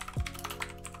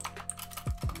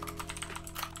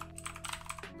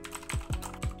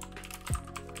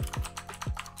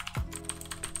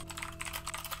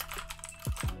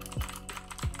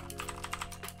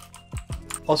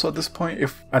 Also at this point,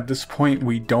 if at this point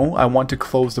we don't, I want to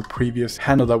close the previous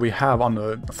handle that we have on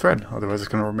the thread, otherwise it's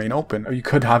going to remain open. You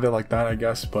could have it like that, I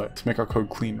guess, but to make our code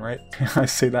clean, right? I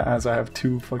say that as I have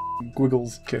two fucking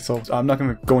wiggles. Okay, so I'm not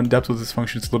going to go in depth with this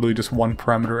function. It's literally just one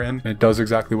parameter in, and it does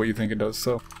exactly what you think it does.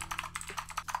 So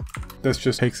this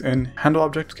just takes in handle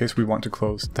object in case we want to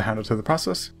close the handle to the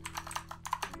process.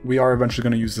 We are eventually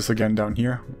going to use this again down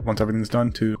here once everything's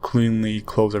done to cleanly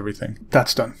close everything.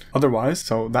 That's done. Otherwise,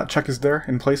 so that check is there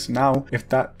in place. Now, if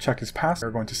that check is passed,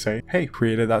 we're going to say, hey,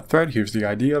 created that thread. Here's the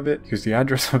ID of it. Here's the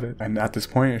address of it. And at this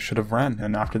point, it should have ran.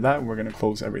 And after that, we're going to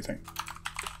close everything.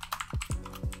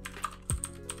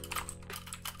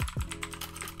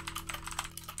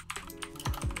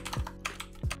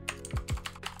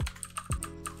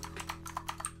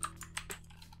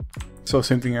 So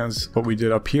same thing as what we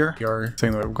did up here. We are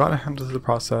saying that we've got a handle to the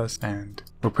process and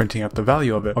we're printing out the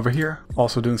value of it. Over here,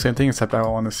 also doing the same thing, except I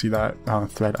want to see that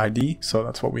thread ID. So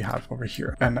that's what we have over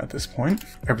here. And at this point,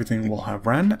 everything will have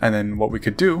ran. And then what we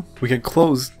could do, we could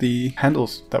close the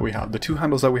handles that we have, the two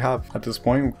handles that we have at this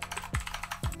point.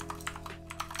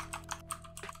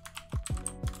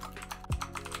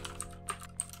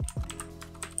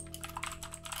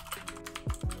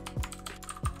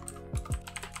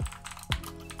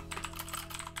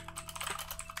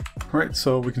 Alright,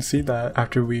 so we can see that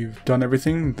after we've done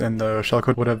everything, then the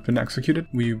shellcode would have been executed.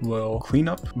 We will clean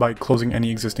up by closing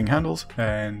any existing handles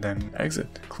and then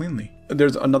exit cleanly.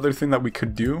 There's another thing that we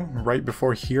could do right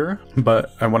before here,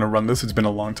 but I want to run this. It's been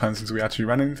a long time since we actually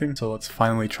ran anything, so let's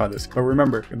finally try this. But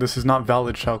remember, this is not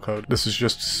valid shellcode. This is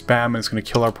just spam and it's going to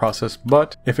kill our process,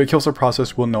 but if it kills our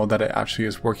process, we'll know that it actually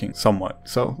is working somewhat.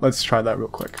 So let's try that real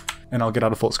quick, and I'll get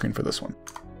out of full screen for this one.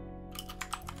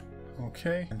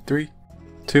 Okay, and 3,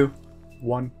 2,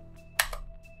 1.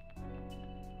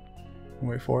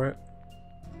 Wait for it.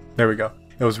 There we go.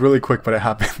 It was really quick, but it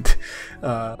happened.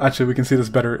 Actually, we can see this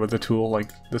better with a tool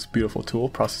like this beautiful tool,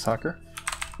 Process Hacker.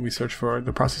 We search for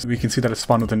the process. We can see that it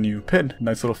spawned with a new PID.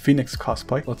 Nice little Phoenix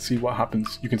cosplay. Let's see what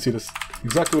happens. You can see this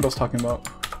exactly what I was talking about.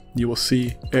 You will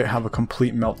see it have a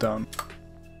complete meltdown.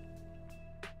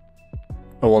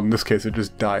 Oh, well, in this case, it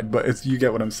just died, but you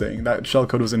get what I'm saying. That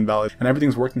shellcode was invalid, and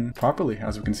everything's working properly,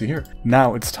 as we can see here.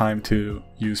 Now it's time to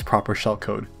use proper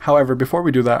shellcode. However, before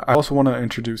we do that, I also want to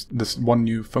introduce this one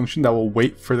new function that will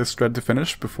wait for this thread to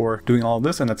finish before doing all of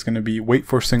this, and that's going to be wait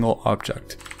for single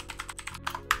object.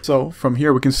 So from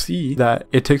here, we can see that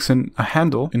it takes in a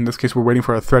handle. In this case, we're waiting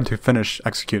for a thread to finish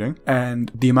executing,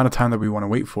 and the amount of time that we want to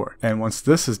wait for. And once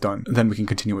this is done, then we can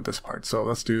continue with this part. So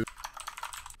let's do.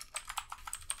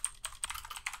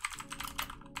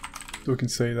 So we can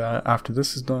say that after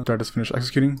this is done, thread is finished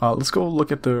executing. Let's go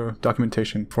look at the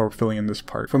documentation for filling in this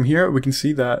part. From here, we can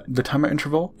see that the timer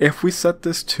interval, if we set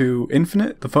this to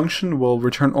infinite, the function will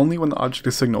return only when the object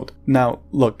is signaled. Now,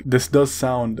 look, this does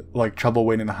sound like trouble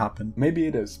waiting to happen. Maybe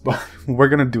it is, but we're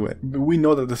gonna do it. We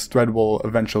know that this thread will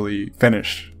eventually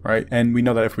finish, right? And we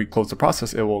know that if we close the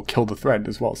process, it will kill the thread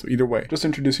as well. So either way, just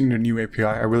introducing the new API,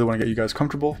 I really want to get you guys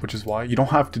comfortable, which is why you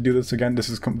don't have to do this again.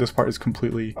 This part is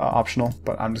completely optional,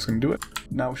 but I'm just gonna do it.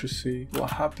 Now we should see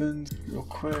what happens real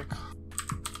quick.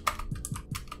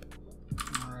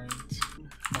 Alright,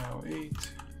 now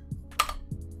 8.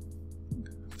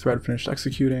 Thread finished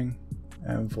executing,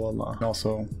 and voila. And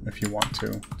also, if you want to,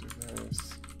 do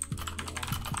this.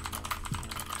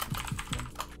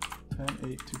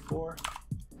 10, 8, 2, 4.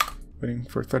 Waiting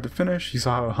for thread to finish. You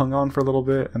saw how it hung on for a little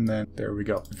bit, and then there we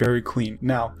go. Very clean.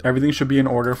 Now, everything should be in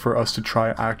order for us to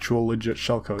try actual legit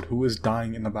shellcode. Who is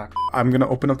dying in the back? I'm gonna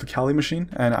open up the Kali machine,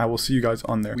 and I will see you guys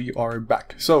on there. We are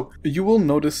back. So, you will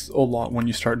notice a lot when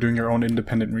you start doing your own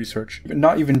independent research.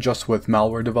 Not even just with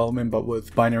malware development, but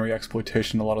with binary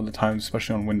exploitation a lot of the times,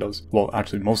 especially on Windows. Well,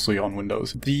 actually, mostly on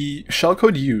Windows. The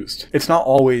shellcode used, it's not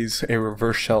always a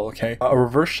reverse shell, okay? A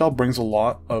reverse shell brings a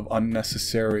lot of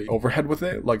unnecessary overhead with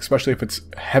it, like especially if it's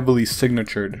heavily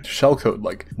signatured shellcode,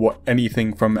 like what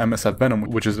anything from MSF Venom,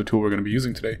 which is the tool we're going to be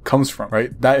using today, comes from,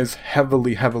 right? That is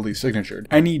heavily signatured.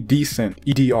 Any decent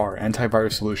EDR,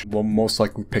 antivirus solution, will most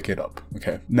likely pick it up,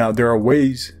 okay? Now, there are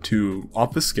ways to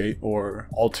obfuscate or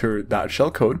alter that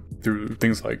shellcode through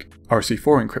things like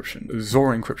RC4 encryption,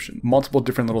 XOR encryption, multiple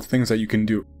different little things that you can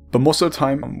do. But most of the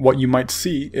time, what you might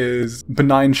see is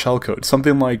benign shellcode,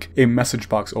 something like a message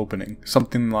box opening,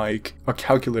 something like a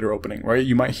calculator opening, right?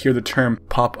 You might hear the term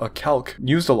pop a calc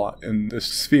used a lot in this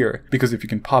sphere, because if you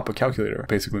can pop a calculator,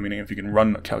 basically meaning if you can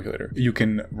run a calculator, you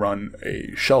can run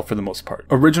a shell for the most part.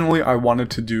 Originally, I wanted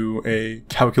to do a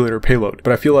calculator payload,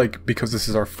 but I feel like because this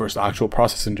is our first actual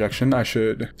process injection, I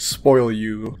should spoil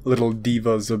you little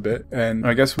divas a bit, and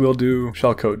I guess we'll do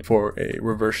shellcode for a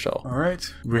reverse shell. All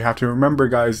right, we have to remember,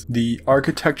 guys, the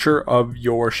architecture of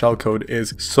your shellcode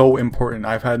is so important.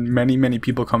 I've had many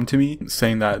people come to me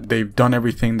saying that they've done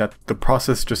everything, that the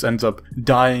process just ends up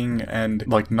dying and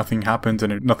like nothing happens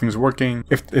and nothing's working.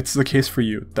 If it's the case for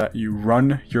you that you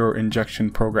run your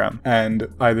injection program and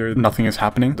either nothing is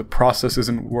happening, the process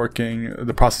isn't working,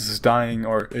 the process is dying,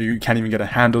 or you can't even get a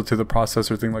handle to the process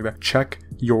or thing like that, check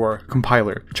your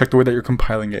compiler. Check the way that you're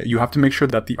compiling it. You have to make sure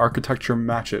that the architecture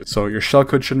matches. So your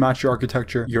shellcode should match your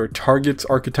architecture, your target's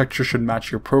architecture should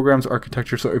match your program's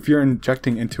architecture. So if you're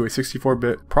injecting into a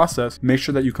 64-bit process, make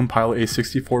sure that you compile a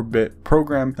 64-bit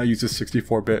program that uses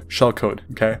 64-bit shellcode,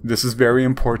 okay? This is very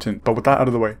important. But with that out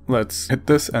of the way, let's hit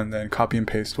this and then copy and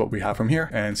paste what we have from here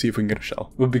and see if we can get a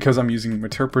shell. But because I'm using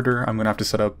interpreter, I'm gonna have to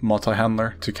set up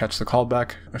multi-handler to catch the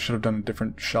callback. I should have done a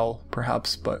different shell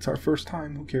perhaps, but it's our first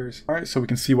time, who cares? All right, so we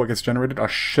can see what gets generated, a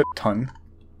shit ton.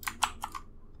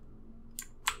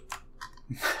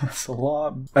 That's a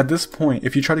lot. At this point,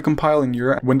 if you try to compile and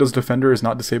your Windows Defender is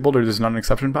not disabled or there's not an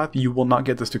exception path, you will not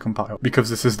get this to compile because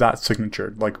this is that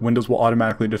signature. Like, Windows will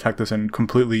automatically detect this and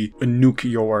completely nuke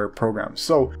your program.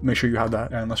 So make sure you have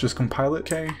that, and let's just compile it.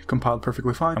 Okay, compiled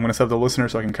perfectly fine. I'm gonna set the listener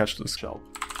so I can catch this shell.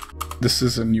 This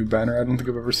is a new banner. I don't think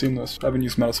I've ever seen this. I haven't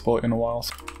used Metasploit in a while.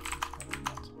 So.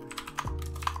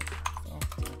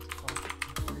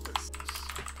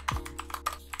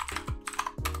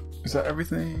 Is that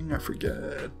everything? I forget.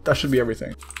 That should be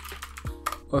everything.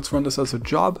 Let's run this as a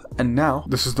job. And now,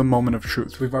 this is the moment of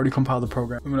truth. We've already compiled the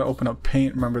program. I'm going to open up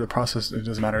Paint. Remember, the process, it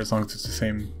doesn't matter as long as it's the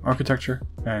same architecture.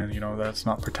 And you know, that's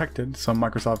not protected. Some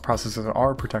Microsoft processes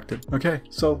are protected. Okay,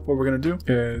 so what we're going to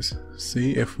do is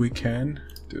see if we can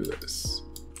do this.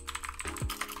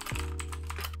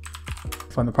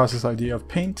 Find the process ID of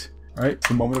Paint. All right,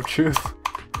 the moment of truth.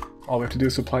 All we have to do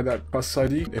is apply that process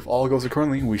ID. If all goes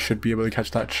accordingly, we should be able to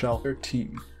catch that shell.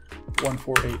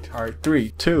 13148. All right,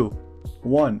 3, 2,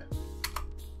 1.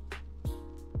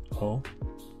 Oh.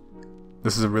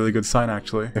 This is a really good sign,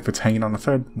 actually, if it's hanging on a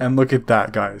thread. And look at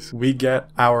that, guys. We get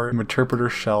our interpreter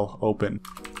shell open.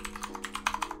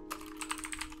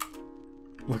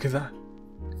 Look at that.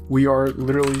 We are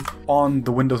literally on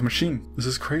the Windows machine. This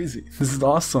is crazy. This is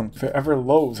awesome. If it ever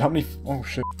loads, how many... Oh,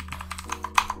 shit.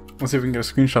 Let's see if we can get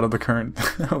a screenshot of the current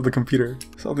of the computer.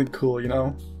 Something cool, you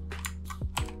know?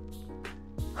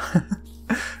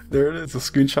 There it is, a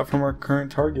screenshot from our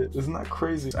current target. Isn't that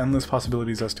crazy? Endless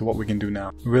possibilities as to what we can do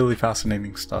now. Really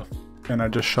fascinating stuff. And I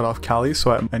just shut off Kali,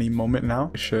 so at any moment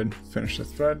now, I should finish the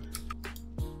thread.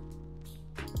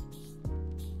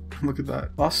 Look at that.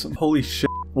 Awesome. Holy shit.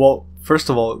 Well, first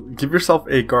of all, give yourself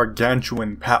a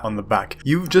gargantuan pat on the back.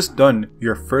 You've just done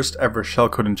your first ever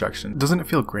shellcode injection. Doesn't it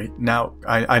feel great? Now,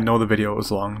 I know the video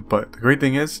was long, but the great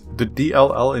thing is, the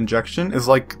DLL injection is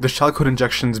like the shellcode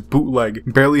injection's bootleg,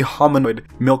 barely hominoid,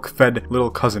 milk-fed little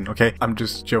cousin, okay? I'm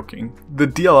just joking. The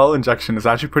DLL injection is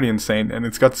actually pretty insane, and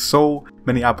it's got so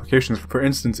many applications. For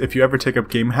instance, if you ever take up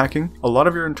game hacking, a lot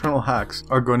of your internal hacks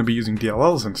are going to be using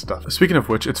DLLs and stuff. Speaking of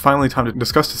which, it's finally time to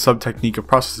discuss the sub-technique of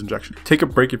process injection. Take a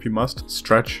break if you must,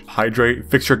 stretch, hydrate,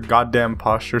 fix your goddamn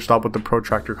posture, stop with the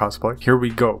protractor cosplay. Here we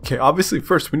go. Okay, obviously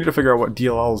first we need to figure out what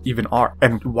DLLs even are,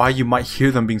 and why you might hear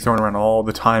them being thrown around all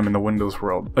the time in the Windows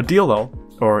world. A DLL,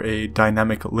 or a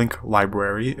dynamic link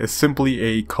library, is simply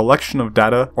a collection of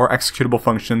data or executable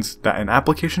functions that an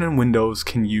application in Windows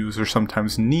can use or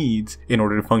sometimes needs in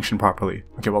order to function properly.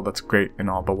 Okay, well, that's great and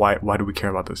all, but why do we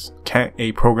care about this? Can't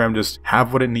a program just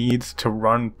have what it needs to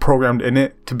run programmed in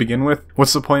it to begin with?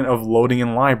 What's the point of loading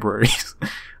in libraries?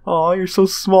 Oh, you're so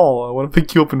small. I want to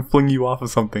pick you up and fling you off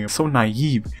of something. It's so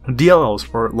naive.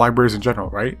 DLLs, or libraries in general,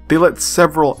 right? They let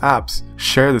several apps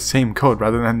share the same code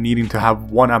rather than needing to have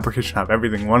one application have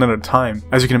everything one at a time.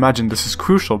 As you can imagine, this is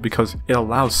crucial because it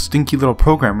allows stinky little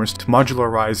programmers to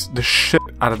modularize the shit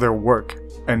out of their work.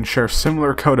 and share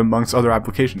similar code amongst other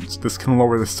applications. This can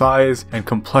lower the size and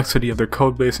complexity of their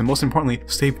code base, and most importantly,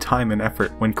 save time and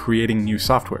effort when creating new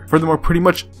software. Furthermore, pretty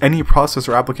much any process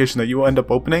or application that you will end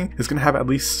up opening is going to have at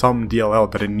least some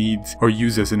DLL that it needs or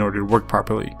uses in order to work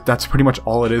properly. That's pretty much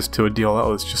all it is to a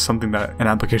DLL. It's just something that an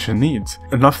application needs.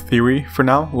 Enough theory for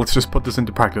now. Let's just put this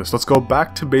into practice. Let's go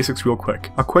back to basics real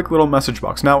quick. A quick little message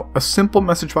box. Now, a simple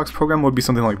message box program would be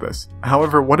something like this.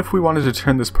 However, what if we wanted to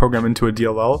turn this program into a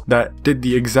DLL that did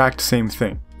the exact same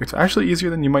thing? It's actually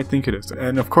easier than you might think it is.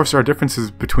 And of course, there are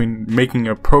differences between making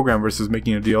a program versus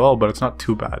making a DLL, but it's not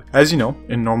too bad. As you know,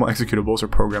 in normal executables or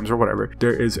programs or whatever,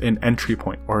 there is an entry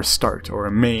point or a start or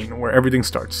a main where everything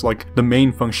starts, like the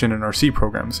main function in our C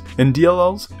programs. In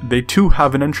DLLs, they too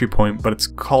have an entry point, but it's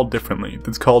called differently.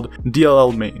 It's called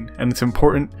DLL main, and it's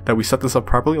important that we set this up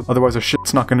properly, otherwise our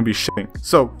shit's not going to be shipping.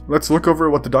 So let's look over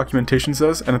what the documentation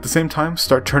says, and at the same time,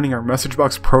 start turning our message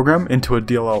box program into a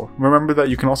DLL. Remember that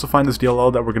you can also find this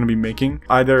DLL that we're going to be making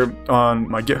either on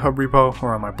my GitHub repo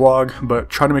or on my blog, but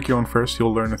try to make your own first.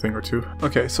 You'll learn a thing or two.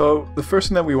 Okay, so the first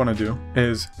thing that we want to do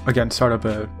is, again, start up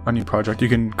a new project. You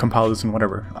can compile this in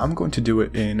whatever. I'm going to do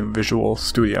it in Visual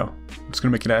Studio. I'm just going to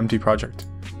make it an empty project.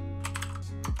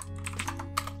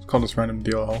 Let's call this random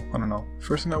DLL. I don't know.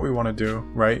 First thing that we want to do,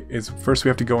 right, is first we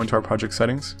have to go into our project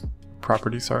settings,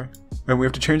 properties, sorry, and we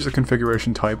have to change the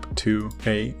configuration type to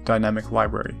a dynamic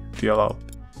library, DLL.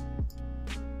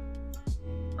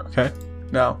 Okay,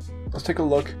 now let's take a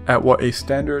look at what a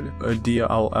standard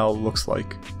DLL looks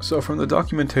like. So from the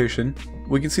documentation,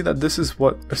 we can see that this is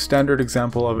what a standard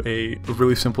example of a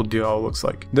really simple DLL looks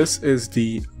like. This is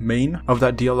the main of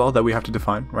that DLL that we have to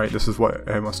define, right? This is what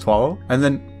it must follow. And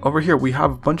then over here, we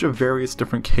have a bunch of various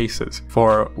different cases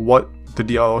for what the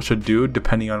DLL should do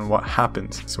depending on what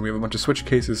happens. So we have a bunch of switch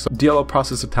cases. So DLL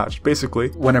process attached. Basically,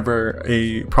 whenever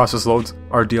a process loads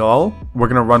our DLL, we're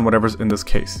going to run whatever's in this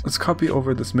case. Let's copy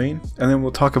over this main, and then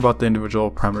we'll talk about the individual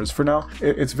parameters. For now,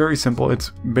 it's very simple.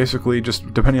 It's basically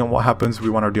just depending on what happens, we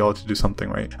want our DLL to do something,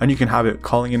 right? And you can have it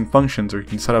calling in functions, or you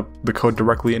can set up the code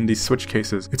directly in these switch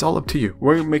cases. It's all up to you.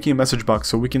 We're making a message box,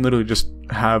 so we can literally just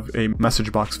have a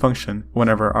message box function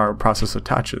whenever our process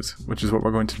attaches, which is what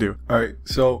we're going to do. All right,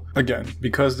 so again,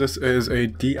 because this is a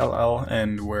DLL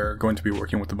and we're going to be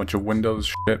working with a bunch of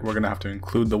Windows shit, we're going to have to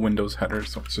include the Windows header,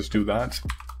 so let's just do that.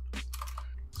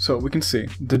 So we can see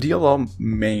the DLL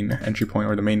main entry point,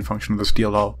 or the main function of this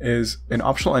DLL, is an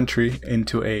optional entry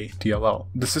into a DLL.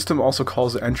 The system also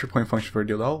calls the entry point function for a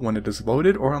DLL when it is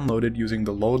loaded or unloaded using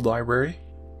the load library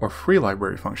or free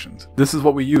library functions. This is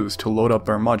what we use to load up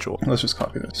our module. Let's just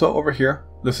copy this. So over here,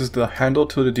 this is the handle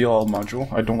to the DLL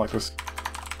module. I don't like this.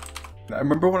 I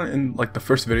remember when in like the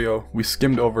first video, we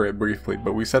skimmed over it briefly,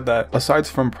 but we said that aside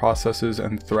from processes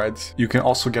and threads, you can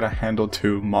also get a handle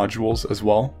to modules as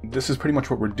well. This is pretty much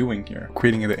what we're doing here,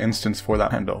 creating the instance for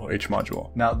that handle, H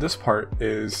module. Now this part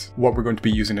is what we're going to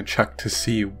be using to check to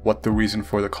see what the reason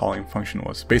for the calling function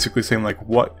was. Basically saying like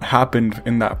what happened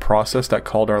in that process that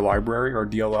called our library or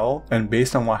DLL, and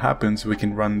based on what happens, we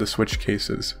can run the switch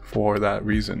cases for that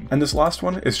reason. And this last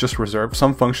one is just reserved.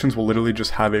 Some functions will literally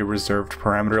just have a reserved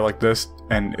parameter like this,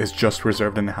 and it's just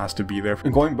reserved and it has to be there.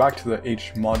 And going back to the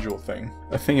H module thing,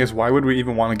 the thing is, why would we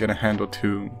even want to get a handle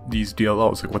to these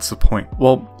DLLs? Like, what's the point?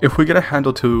 Well, if we get a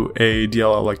handle to a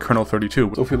DLL like kernel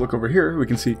 32, so if we look over here, we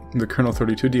can see the kernel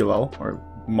 32 DLL, or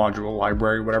module,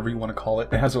 library, whatever you want to call it.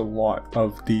 It has a lot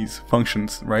of these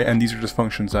functions, right? And these are just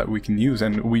functions that we can use,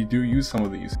 and we do use some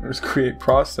of these. There's create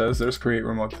process, there's create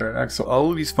remote thread X. So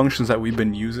all of these functions that we've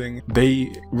been using,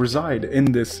 they reside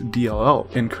in this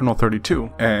DLL in kernel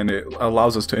 32, and it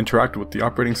allows us to interact with the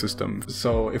operating system.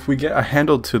 So if we get a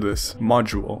handle to this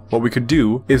module, what we could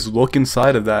do is look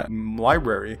inside of that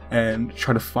library and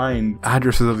try to find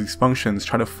addresses of these functions,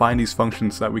 try to find these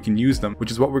functions so that we can use them,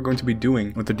 which is what we're going to be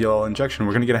doing with the DLL injection.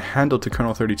 We're going to get a handle to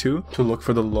kernel 32 to look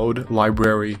for the load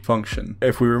library function.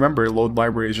 If we remember, load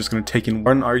library is just going to take in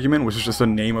one argument, which is just the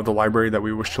name of the library that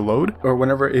we wish to load, or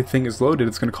whenever a thing is loaded,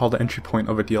 it's going to call the entry point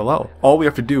of a DLL. All we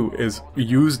have to do is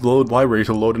use load library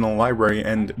to load in a library,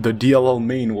 and the DLL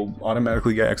main will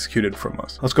automatically get executed from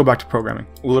us. Let's go back to programming.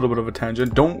 A little bit of a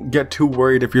tangent. Don't get too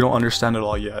worried if you don't understand it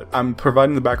all yet. I'm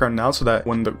providing the background now so that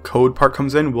when the code part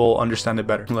comes in, we'll understand it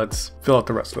better. Let's fill out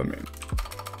the rest of the main.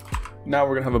 Now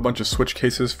we're gonna have a bunch of switch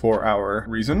cases for our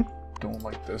reason. Don't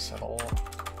like this at all.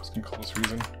 Just gonna call this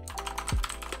reason.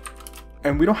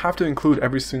 And we don't have to include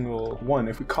every single one.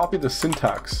 If we copy the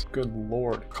syntax, good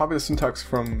lord, copy the syntax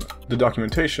from the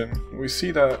documentation, we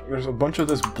see that there's a bunch of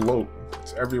this bloat.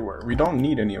 It's everywhere. We don't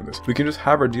need any of this. We can just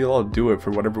have our DLL do it for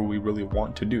whatever we really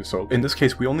want to do. So in this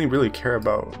case, we only really care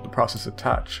about the process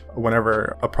attach.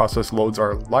 Whenever a process loads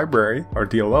our library, our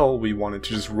DLL, we want it to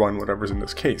just run whatever's in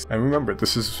this case. And remember,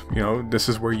 this is, you know, this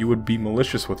is where you would be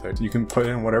malicious with it. You can put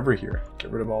in whatever here. Get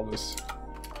rid of all this.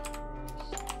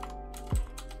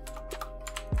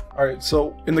 Alright,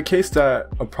 so in the case that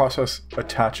a process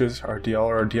attaches our DLL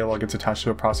or our DLL gets attached to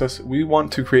a process, we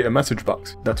want to create a message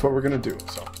box. That's what we're going to do.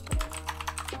 So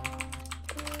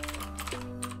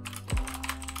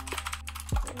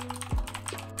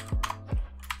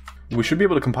we should be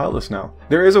able to compile this now.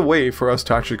 There is a way for us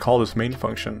to actually call this main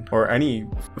function or any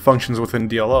functions within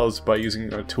DLLs by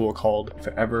using a tool called if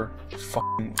it ever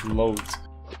fucking loads.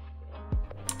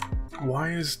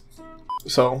 Why is...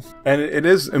 So, and it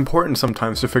is important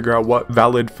sometimes to figure out what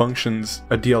valid functions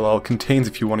a DLL contains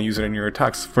if you want to use it in your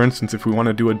attacks. For instance, if we want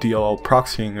to do a DLL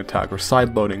proxying attack or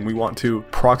sideloading, we want to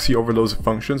proxy over those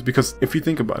functions, because if you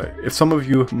think about it, if some of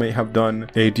you may have done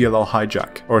a DLL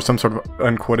hijack or some sort of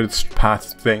unquoted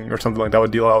path thing or something like that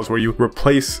with DLLs where you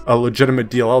replace a legitimate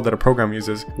DLL that a program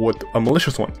uses with a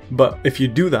malicious one. But if you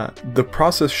do that, the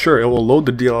process, sure, it will load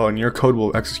the DLL and your code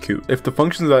will execute. If the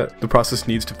function that the process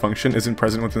needs to function isn't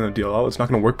present within the DLL, it's not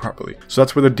going to work properly. So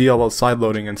that's where the DLL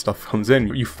sideloading and stuff comes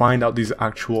in. You find out these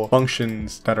actual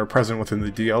functions that are present within the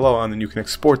DLL, and then you can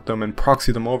export them and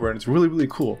proxy them over, and it's really, really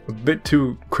cool. A bit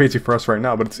too crazy for us right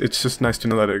now, but it's just nice to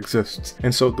know that it exists.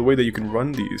 And so the way that you can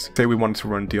run these, say we wanted to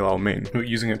run DLL main,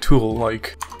 using a tool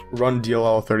like run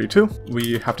DLL 32,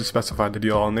 we have to specify the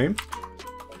DLL name,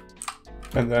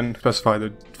 and then specify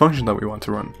the function that we want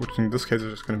to run, which in this case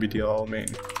is just going to be DLL main.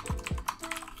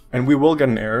 And we will get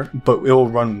an error, but it will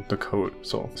run the code.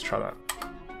 So let's try that.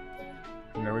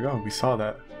 And there we go. We saw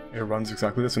that. It runs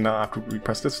exactly this. And now after we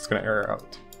press this, it's going to error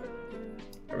out.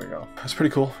 There we go. That's pretty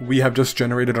cool. We have just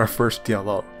generated our first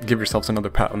DLL. Give yourselves another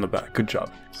pat on the back. Good job.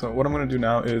 So what I'm going to do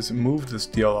now is move this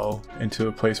DLL into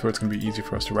a place where it's going to be easy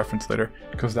for us to reference later,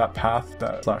 because that path,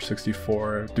 that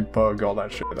 /64, debug, all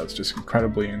that shit, that's just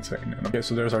incredibly insane. Okay,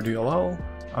 so there's our DLL.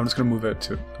 I'm just going to move it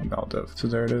to maldev. So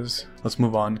there it is. Let's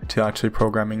move on to actually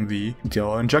programming the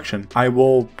DLL injection. I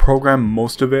will program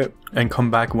most of it and come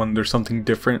back when there's something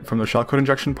different from the shellcode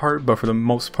injection part, but for the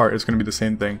most part it's going to be the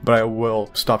same thing. But I will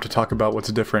stop to talk about what's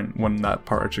different when that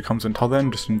part actually comes. Until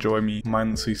then, just enjoy me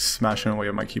mindlessly smashing away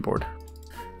at my keyboard.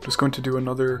 Just going to do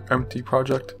another empty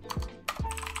project.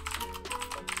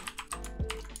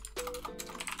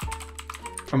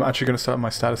 I'm actually going to set up my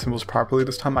status symbols properly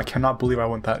this time. I cannot believe I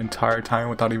went that entire time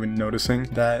without even noticing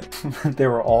that they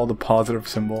were all the positive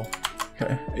symbol.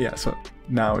 Okay, yeah, so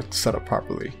now it's set up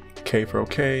properly. K for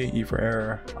OK, E for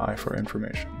error, I for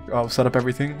information. I'll set up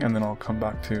everything and then I'll come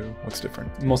back to what's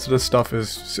different. Most of this stuff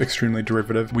is extremely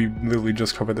derivative. We literally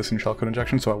just covered this in shellcode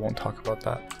injection, so I won't talk about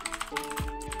that.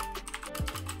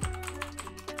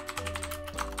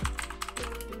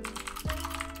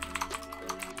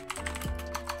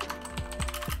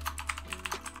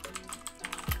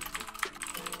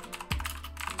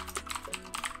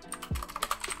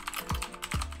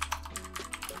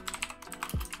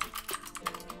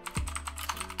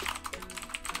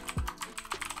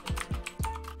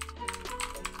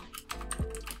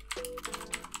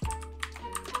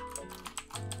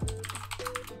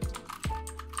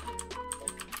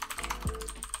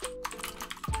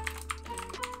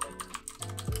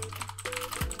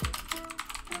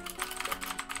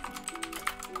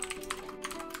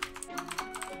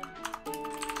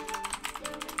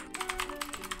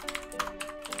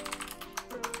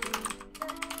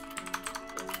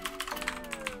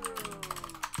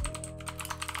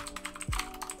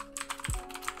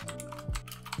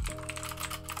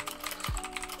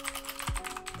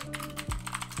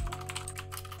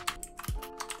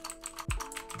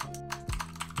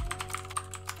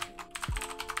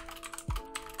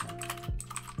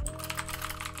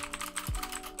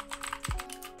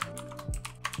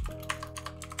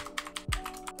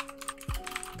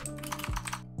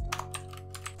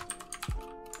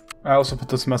 I also put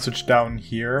this message down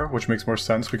here, which makes more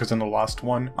sense because in the last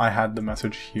one, I had the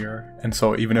message here. And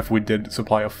so even if we did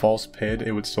supply a false PID,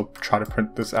 it would still try to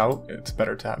print this out. It's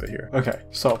better to have it here. Okay,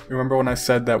 so remember when I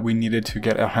said that we needed to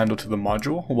get a handle to the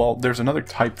module? Well, there's another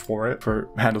type for it, for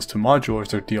handles to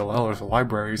modules or DLLs or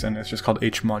libraries, and it's just called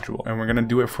HModule. And we're gonna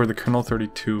do it for the kernel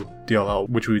 32 DLL,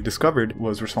 which we discovered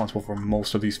was responsible for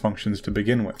most of these functions to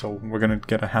begin with. So we're gonna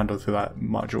get a handle to that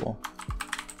module.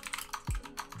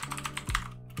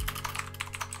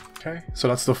 Okay, so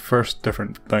that's the first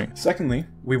different thing. Secondly,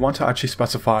 we want to actually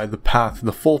specify the path,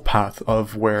 the full path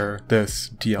of where this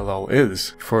DLL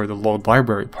is for the load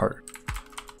library part.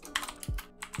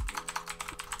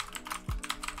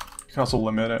 You can also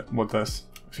limit it with this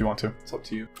if you want to. It's up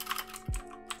to you.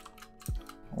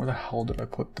 Where the hell did I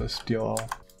put this DLL?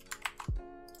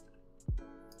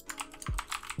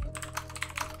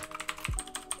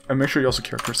 And make sure you also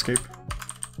character escape.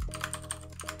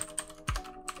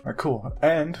 Alright, cool.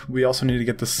 And we also need to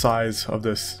get the size of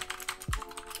this.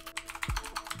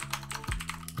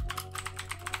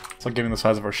 It's like getting the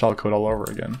size of our shellcode all over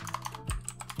again.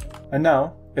 And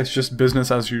now, it's just business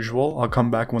as usual. I'll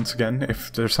come back once again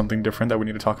if there's something different that we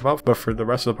need to talk about. But for the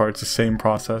rest of the part, it's the same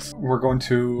process. We're going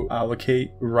to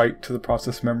allocate write to the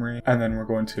process memory, and then we're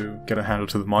going to get a handle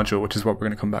to the module, which is what we're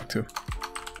going to come back to.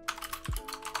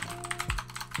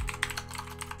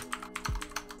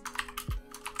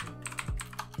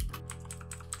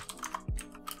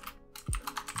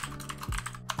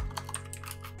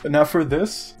 Now for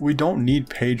this, we don't need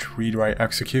page read write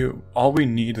execute. All we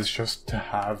need is just to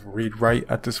have read write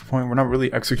at this point. We're not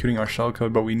really executing our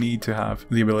shellcode, but we need to have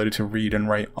the ability to read and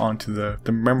write onto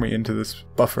the memory into this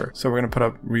buffer. So we're going to put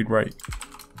up read write.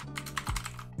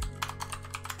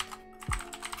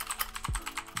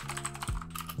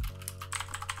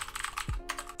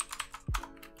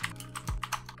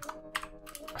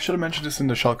 I should have mentioned this in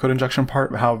the shellcode injection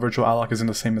part, how virtual alloc isn't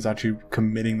the same as actually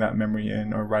committing that memory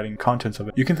in or writing contents of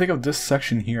it. You can think of this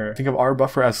section here, think of our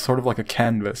buffer as sort of like a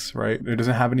canvas, right? It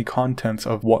doesn't have any contents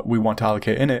of what we want to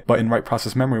allocate in it, but in write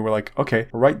process memory, we're like, okay,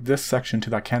 write this section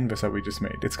to that canvas that we just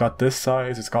made. It's got this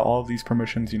size, it's got all of these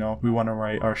permissions, you know, we want to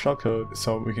write our shellcode,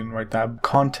 so we can write that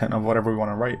content of whatever we want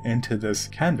to write into this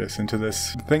canvas, into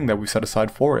this thing that we set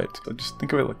aside for it. So just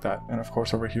think of it like that. And of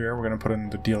course over here, we're going to put in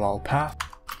the DLL path,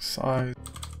 size.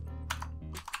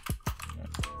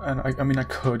 And I mean, I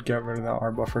could get rid of that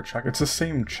R buffer check. It's the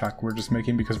same check we're just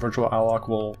making because virtual alloc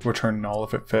will return null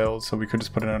if it fails. So we could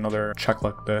just put in another check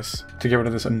like this to get rid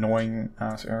of this annoying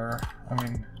ass error. I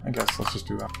mean, I guess let's just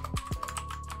do that.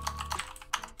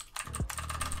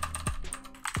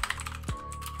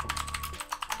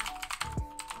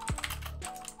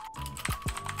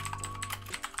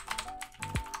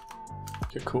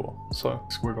 Okay, cool. So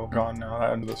squiggle gone now,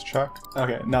 that end of this check.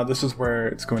 Okay, now this is where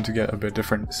it's going to get a bit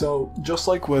different. So just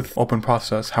like with open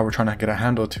process, how we're trying to get a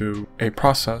handle to a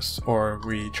process, or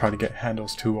we try to get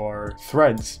handles to our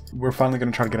threads, we're finally going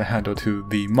to try to get a handle to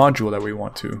the module that we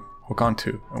want to hook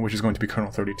onto, which is going to be kernel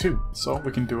 32. So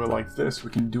we can do it like this.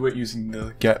 We can do it using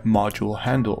the get module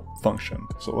handle function.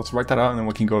 So let's write that out and then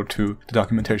we can go to the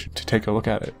documentation to take a look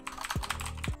at it.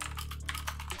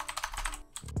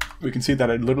 We can see that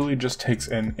it literally just takes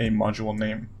in a module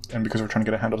name. And because we're trying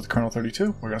to get a handle to kernel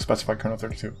 32, we're going to specify kernel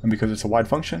 32. And because it's a wide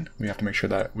function, we have to make sure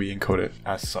that we encode it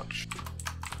as such.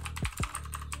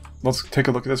 Let's take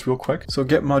a look at this real quick. So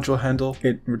get module handle,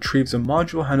 it retrieves a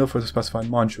module handle for the specified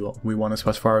module. We want to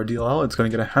specify our DLL, it's going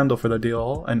to get a handle for the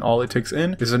DLL, and all it takes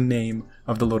in is a name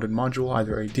of the loaded module,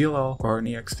 either a DLL or an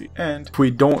ext. And if we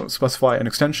don't specify an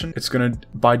extension, it's going to,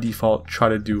 by default, try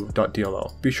to do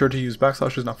 .dll. Be sure to use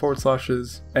backslashes, not forward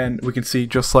slashes. And we can see,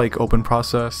 just like open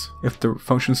process, if the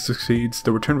function succeeds,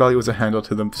 the return value is a handle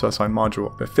to the specified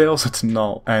module. If it fails, it's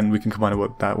null, and we can combine it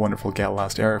with that wonderful get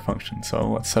last error function.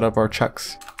 So let's set up our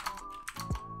checks.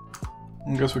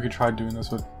 I guess we could try doing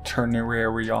this with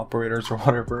ternary operators or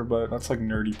whatever, but that's like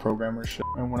nerdy programmer shit,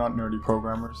 and we're not nerdy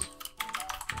programmers.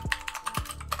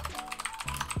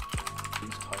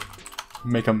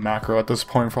 Make a macro at this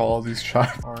point for all of these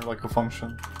checks, or like a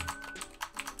function.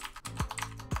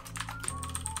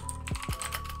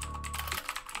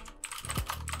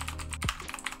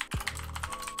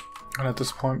 And at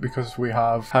this point, because we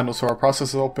have handles to our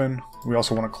processes open, we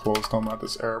also want to close them at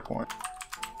this error point.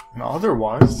 And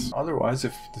otherwise,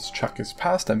 if this check is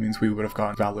passed, that means we would have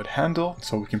got valid handle,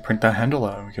 so we can print that handle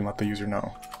out and we can let the user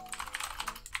know.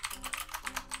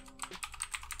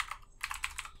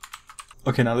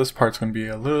 Okay, now this part's going to be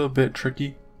a little bit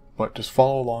tricky, but just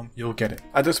follow along, you'll get it.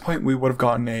 At this point, we would have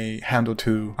gotten a handle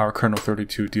to our kernel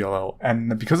 32 DLL,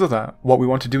 and because of that, what we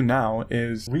want to do now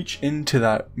is reach into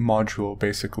that module,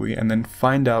 basically, and then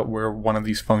find out where one of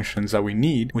these functions that we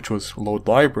need, which was load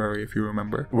library, if you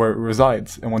remember, where it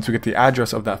resides. And once we get the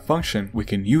address of that function, we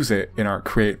can use it in our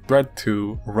create thread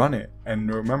to run it.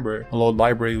 And remember, a load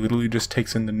library literally just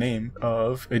takes in the name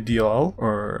of a DLL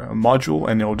or a module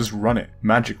and it'll just run it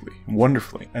magically,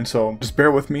 wonderfully. And so just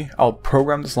bear with me, I'll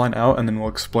program this line out and then we'll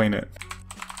explain it.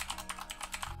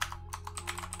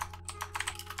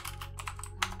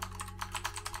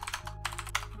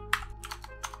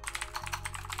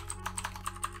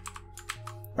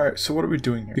 Alright, so what are we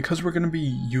doing here? Because we're going to be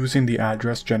using the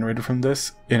address generated from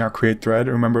this in our create thread,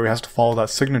 remember it has to follow that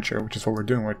signature, which is what we're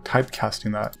doing. We're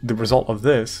typecasting that. The result of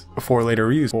this for later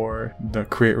use for the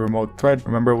create remote thread.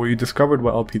 Remember we discovered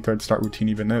what LP thread start routine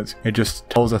even is. It just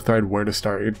tells a thread where to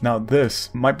start. Now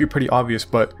this might be pretty obvious,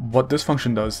 but what this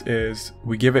function does is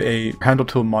we give it a handle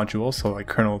to a module, so like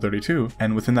kernel 32,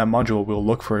 and within that module we'll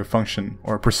look for a function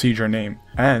or a procedure name,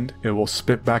 and it will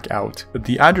spit back out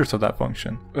the address of that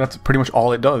function. That's pretty much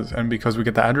all it does, and because we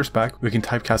get the address back, we can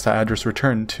typecast that address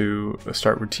return to a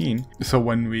start routine. So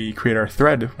when we create our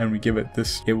thread and we give it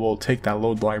this, it will take that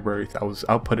load library that was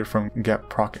outputted from get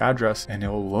proc address, and it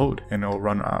will load and it will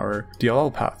run our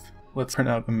DLL path. Let's print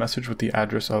out a message with the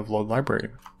address of load library.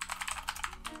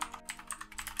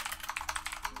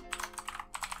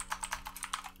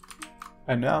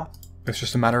 And now it's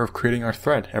just a matter of creating our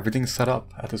thread. Everything's set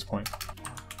up at this point.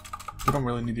 We don't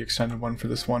really need the extended one for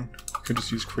this one. We could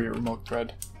just use create remote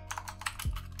thread.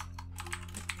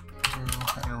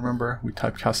 And remember, we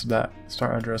typecasted that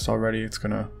start address already. It's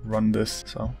gonna run this.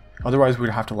 So otherwise, we'd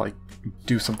have to like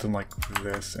do something like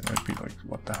this, and it'd be like,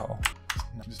 what the hell?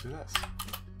 Just do this.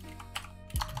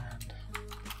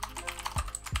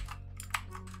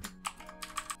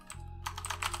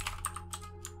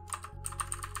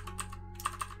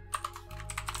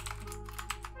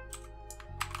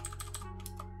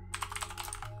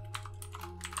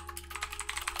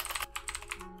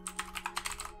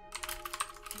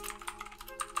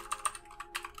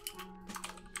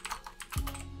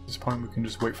 At this point, we can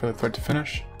just wait for the thread to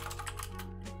finish.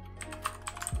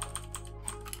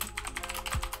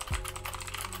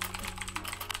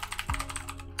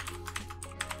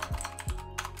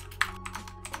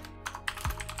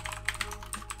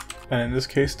 And in this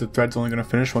case, the thread's only going to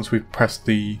finish once we press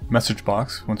the message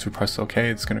box. Once we press OK,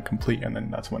 it's going to complete, and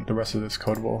then that's when the rest of this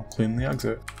code will cleanly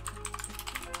exit.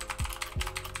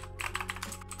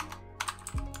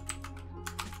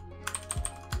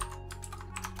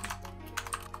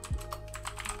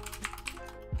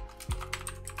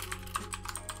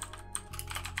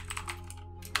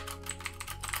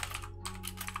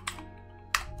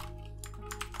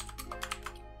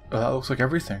 That looks like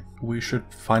everything. We should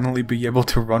finally be able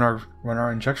to run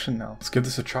our injection now. Let's give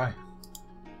this a try.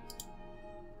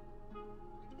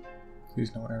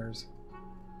 Please no errors.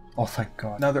 Oh, thank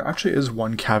God. Now there actually is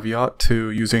one caveat to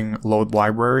using load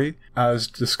library, as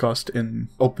discussed in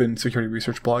Open Security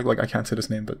Research blog. Like, I can't say this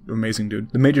name, but amazing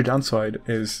dude. The major downside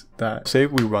is that, say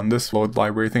we run this load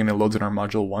library thing and it loads in our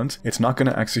module once, it's not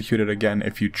going to execute it again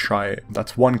if you try it.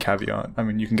 That's one caveat. I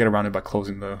mean, you can get around it by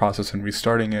closing the process and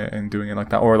restarting it and doing it like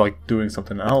that, or like doing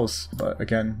something else. But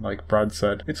again, like Brad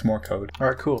said, it's more code. All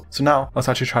right, cool. So now let's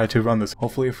actually try to run this.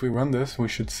 Hopefully if we run this, we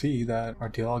should see that our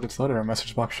DLL gets loaded. Our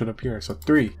message box should appear. So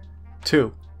 3,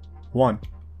 2, 1.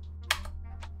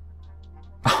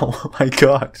 Oh my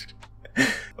god.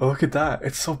 Oh, look at that.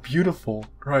 It's so beautiful.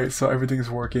 Right, so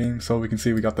everything's working. So we can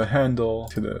see we got the handle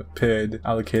to the PID,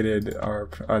 allocated our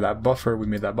that buffer. We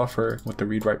made that buffer with the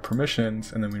read-write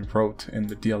permissions, and then we wrote in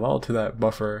the DLL to that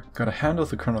buffer. Got a handle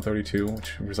to kernel 32,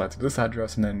 which resides at this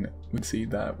address, and then we'd see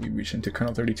that we reach into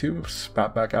kernel 32,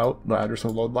 spat back out the address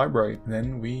of load library. And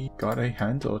then we got a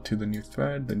handle to the new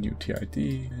thread, the new TID.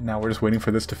 And now we're just waiting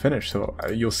for this to finish. So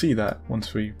you'll see that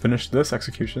once we finish this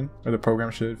execution, or the program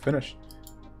should finish.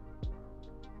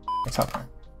 What's happening?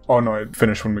 Oh no, it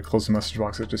finished when we closed the message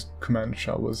box. It just command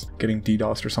shell was getting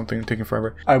DDoSed or something and taking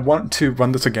forever. I want to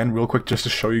run this again real quick just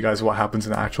to show you guys what happens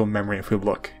in the actual memory if we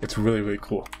look. It's really, really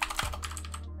cool.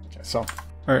 Okay, so,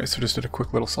 alright, so just did a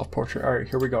quick little self-portrait. Alright,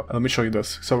 here we go. Let me show you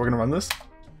this. So we're gonna run this.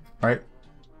 Alright,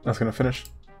 that's gonna finish.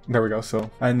 There we go.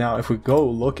 So, and now if we go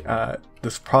look at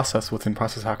this process within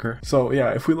Process Hacker. So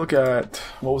yeah, if we look at,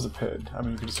 what was the PID? I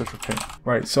mean, we could just search for PID.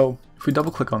 Right, so if we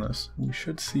double click on this, we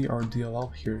should see our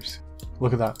DLL here.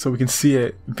 Look at that. So we can see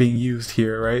it being used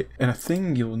here, right? And a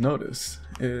thing you'll notice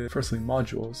is, firstly,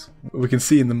 modules. We can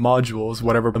see in the modules,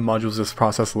 whatever the modules this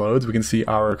process loads, we can see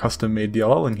our custom made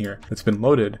DLL in here. It's been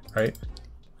loaded, right?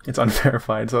 It's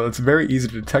unverified, so it's very easy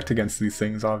to detect against these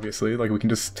things, obviously. Like, we can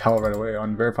just tell right away,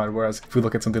 unverified. Whereas if we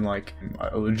look at something like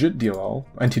a legit DLL,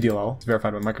 NTDLL, it's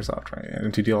verified by Microsoft, right?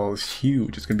 And NTDLL is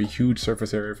huge. It's going to be a huge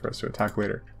surface area for us to attack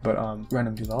later. But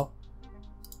random DLL,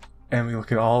 and we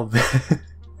look at all the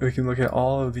we can look at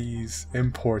all of these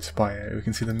imports by it. We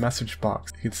can see the message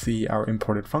box. You can see our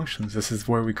imported functions. This is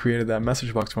where we created that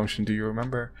message box function. Do you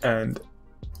remember? And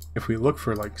if we look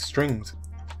for like strings,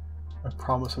 I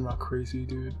promise I'm not crazy,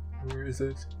 dude. Where is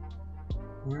it?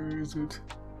 Where is it?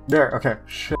 There, okay,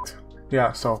 shit.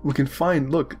 Yeah, so we can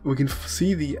find, look, we can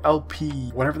see the LP,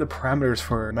 whatever the parameters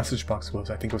for message box was.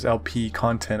 I think it was LP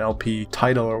content, LP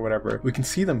title or whatever. We can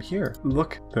see them here.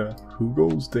 Look, the who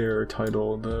goes there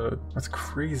title, that's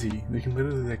crazy. They can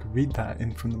literally like read that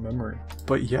in from the memory.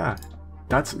 But yeah,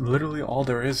 that's literally all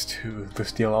there is to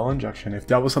this DLL injection. If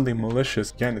that was something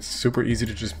malicious, again, it's super easy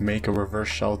to just make a reverse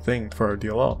shell thing for our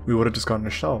DLL. We would have just gotten a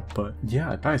shell. But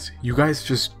yeah, guys, you guys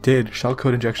just did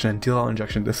shellcode injection and DLL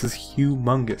injection. This is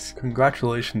humongous.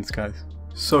 Congratulations, guys.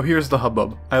 So here's the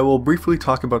hubbub. I will briefly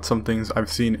talk about some things I've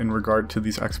seen in regard to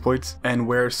these exploits and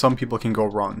where some people can go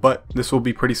wrong, but this will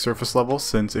be pretty surface level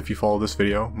since if you follow this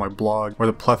video, my blog, or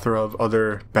the plethora of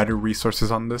other better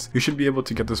resources on this, you should be able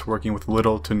to get this working with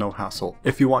little to no hassle.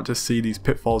 If you want to see these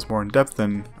pitfalls more in depth,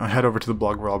 then head over to the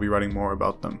blog where I'll be writing more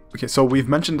about them. Okay, so we've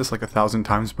mentioned this like 1,000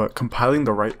 times, but compiling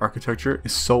the right architecture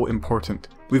is so important.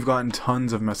 We've gotten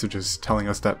tons of messages telling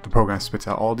us that the program spits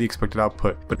out all the expected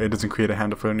output, but it doesn't create a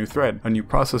handle for a new thread, a new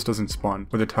process doesn't spawn,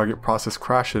 or the target process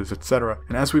crashes, etc.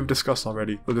 And as we've discussed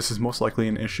already, this is most likely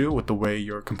an issue with the way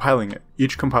you're compiling it.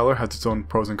 Each compiler has its own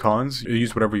pros and cons. You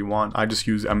use whatever you want. I just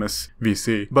use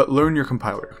MSVC. But learn your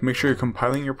compiler. Make sure you're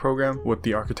compiling your program with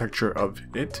the architecture of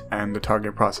it and the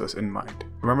target process in mind.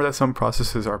 Remember that some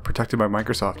processes are protected by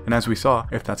Microsoft, and as we saw,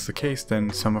 if that's the case,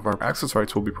 then some of our access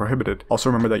rights will be prohibited. Also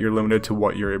remember that you're limited to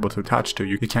what you're able to attach to.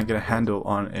 You can't get a handle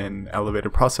on an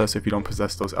elevated process if you don't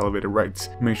possess those elevated rights.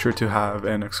 Make sure to have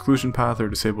an exclusion path or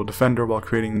disable defender while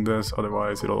creating this,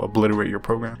 otherwise it'll obliterate your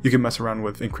program. You can mess around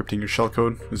with encrypting your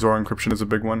shellcode. Zora encryption is a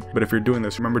big one, but if you're doing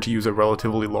this, remember to use a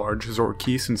relatively large Zora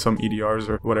key, since some EDRs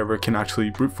or whatever can actually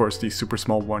brute force these super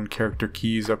small 1-character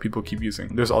keys that people keep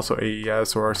using. There's also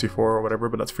AES or RC4 or whatever,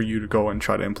 but that's for you to go and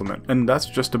try to implement. And that's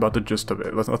just about the gist of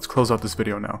it. Let's close out this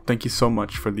video now. Thank you so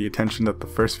much for the attention that the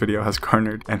first video has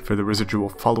garnered and for the residual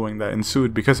following that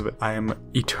ensued because of it. I am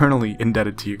eternally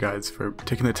indebted to you guys for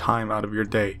taking the time out of your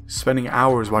day, spending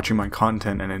hours watching my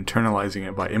content and internalizing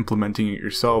it by implementing it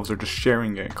yourselves or just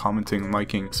sharing it, commenting,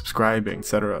 liking, subscribing,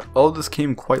 etc. All of this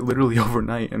came quite literally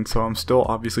overnight, and so I'm still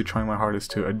obviously trying my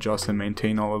hardest to adjust and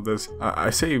maintain all of this. I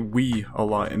say we a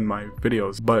lot in my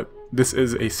videos, but this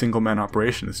is a single-man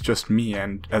operation. It's just me,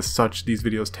 and as such, these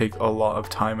videos take a lot of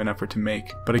time and effort to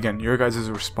make. But again, your guys'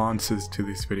 responses to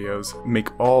these videos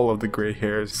make all of the gray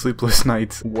hairs, sleepless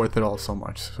nights worth it all so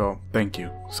much. So thank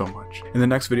you so much. In the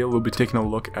next video, we'll be taking a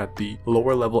look at the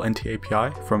lower level NT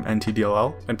API from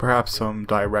NTDLL and perhaps some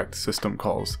direct system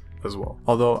calls as well.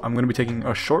 Although I'm going to be taking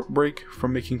a short break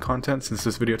from making content since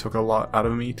this video took a lot out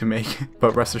of me to make,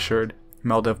 but rest assured,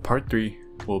 Maldev Part 3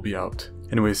 will be out.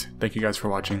 Anyways, thank you guys for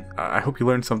watching. I hope you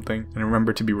learned something, and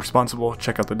remember to be responsible.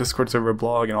 Check out the Discord server,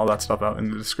 blog, and all that stuff out in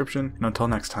the description. And until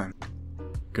next time,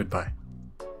 goodbye.